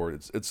Talk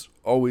board. It's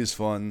always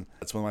fun.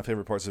 It's one of my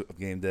favorite parts of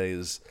game day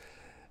is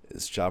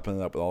chopping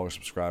it up with all our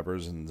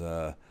subscribers and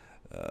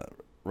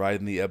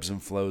riding the ebbs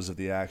and flows of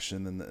the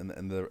action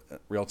and the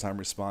real-time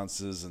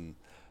responses, and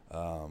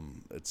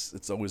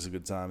it's always a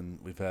good time. And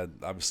we've had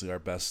obviously our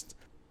best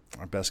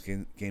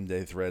game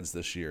day threads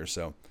this year.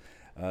 So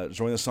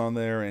join us on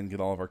there and get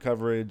all of our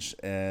coverage,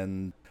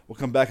 and we'll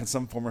come back in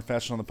some form or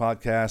fashion on the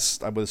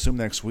podcast. I would assume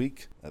next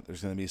week that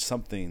there's going to be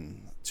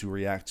something to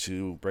react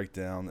to, break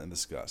down, and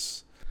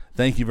discuss.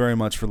 Thank you very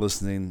much for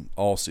listening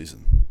all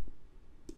season.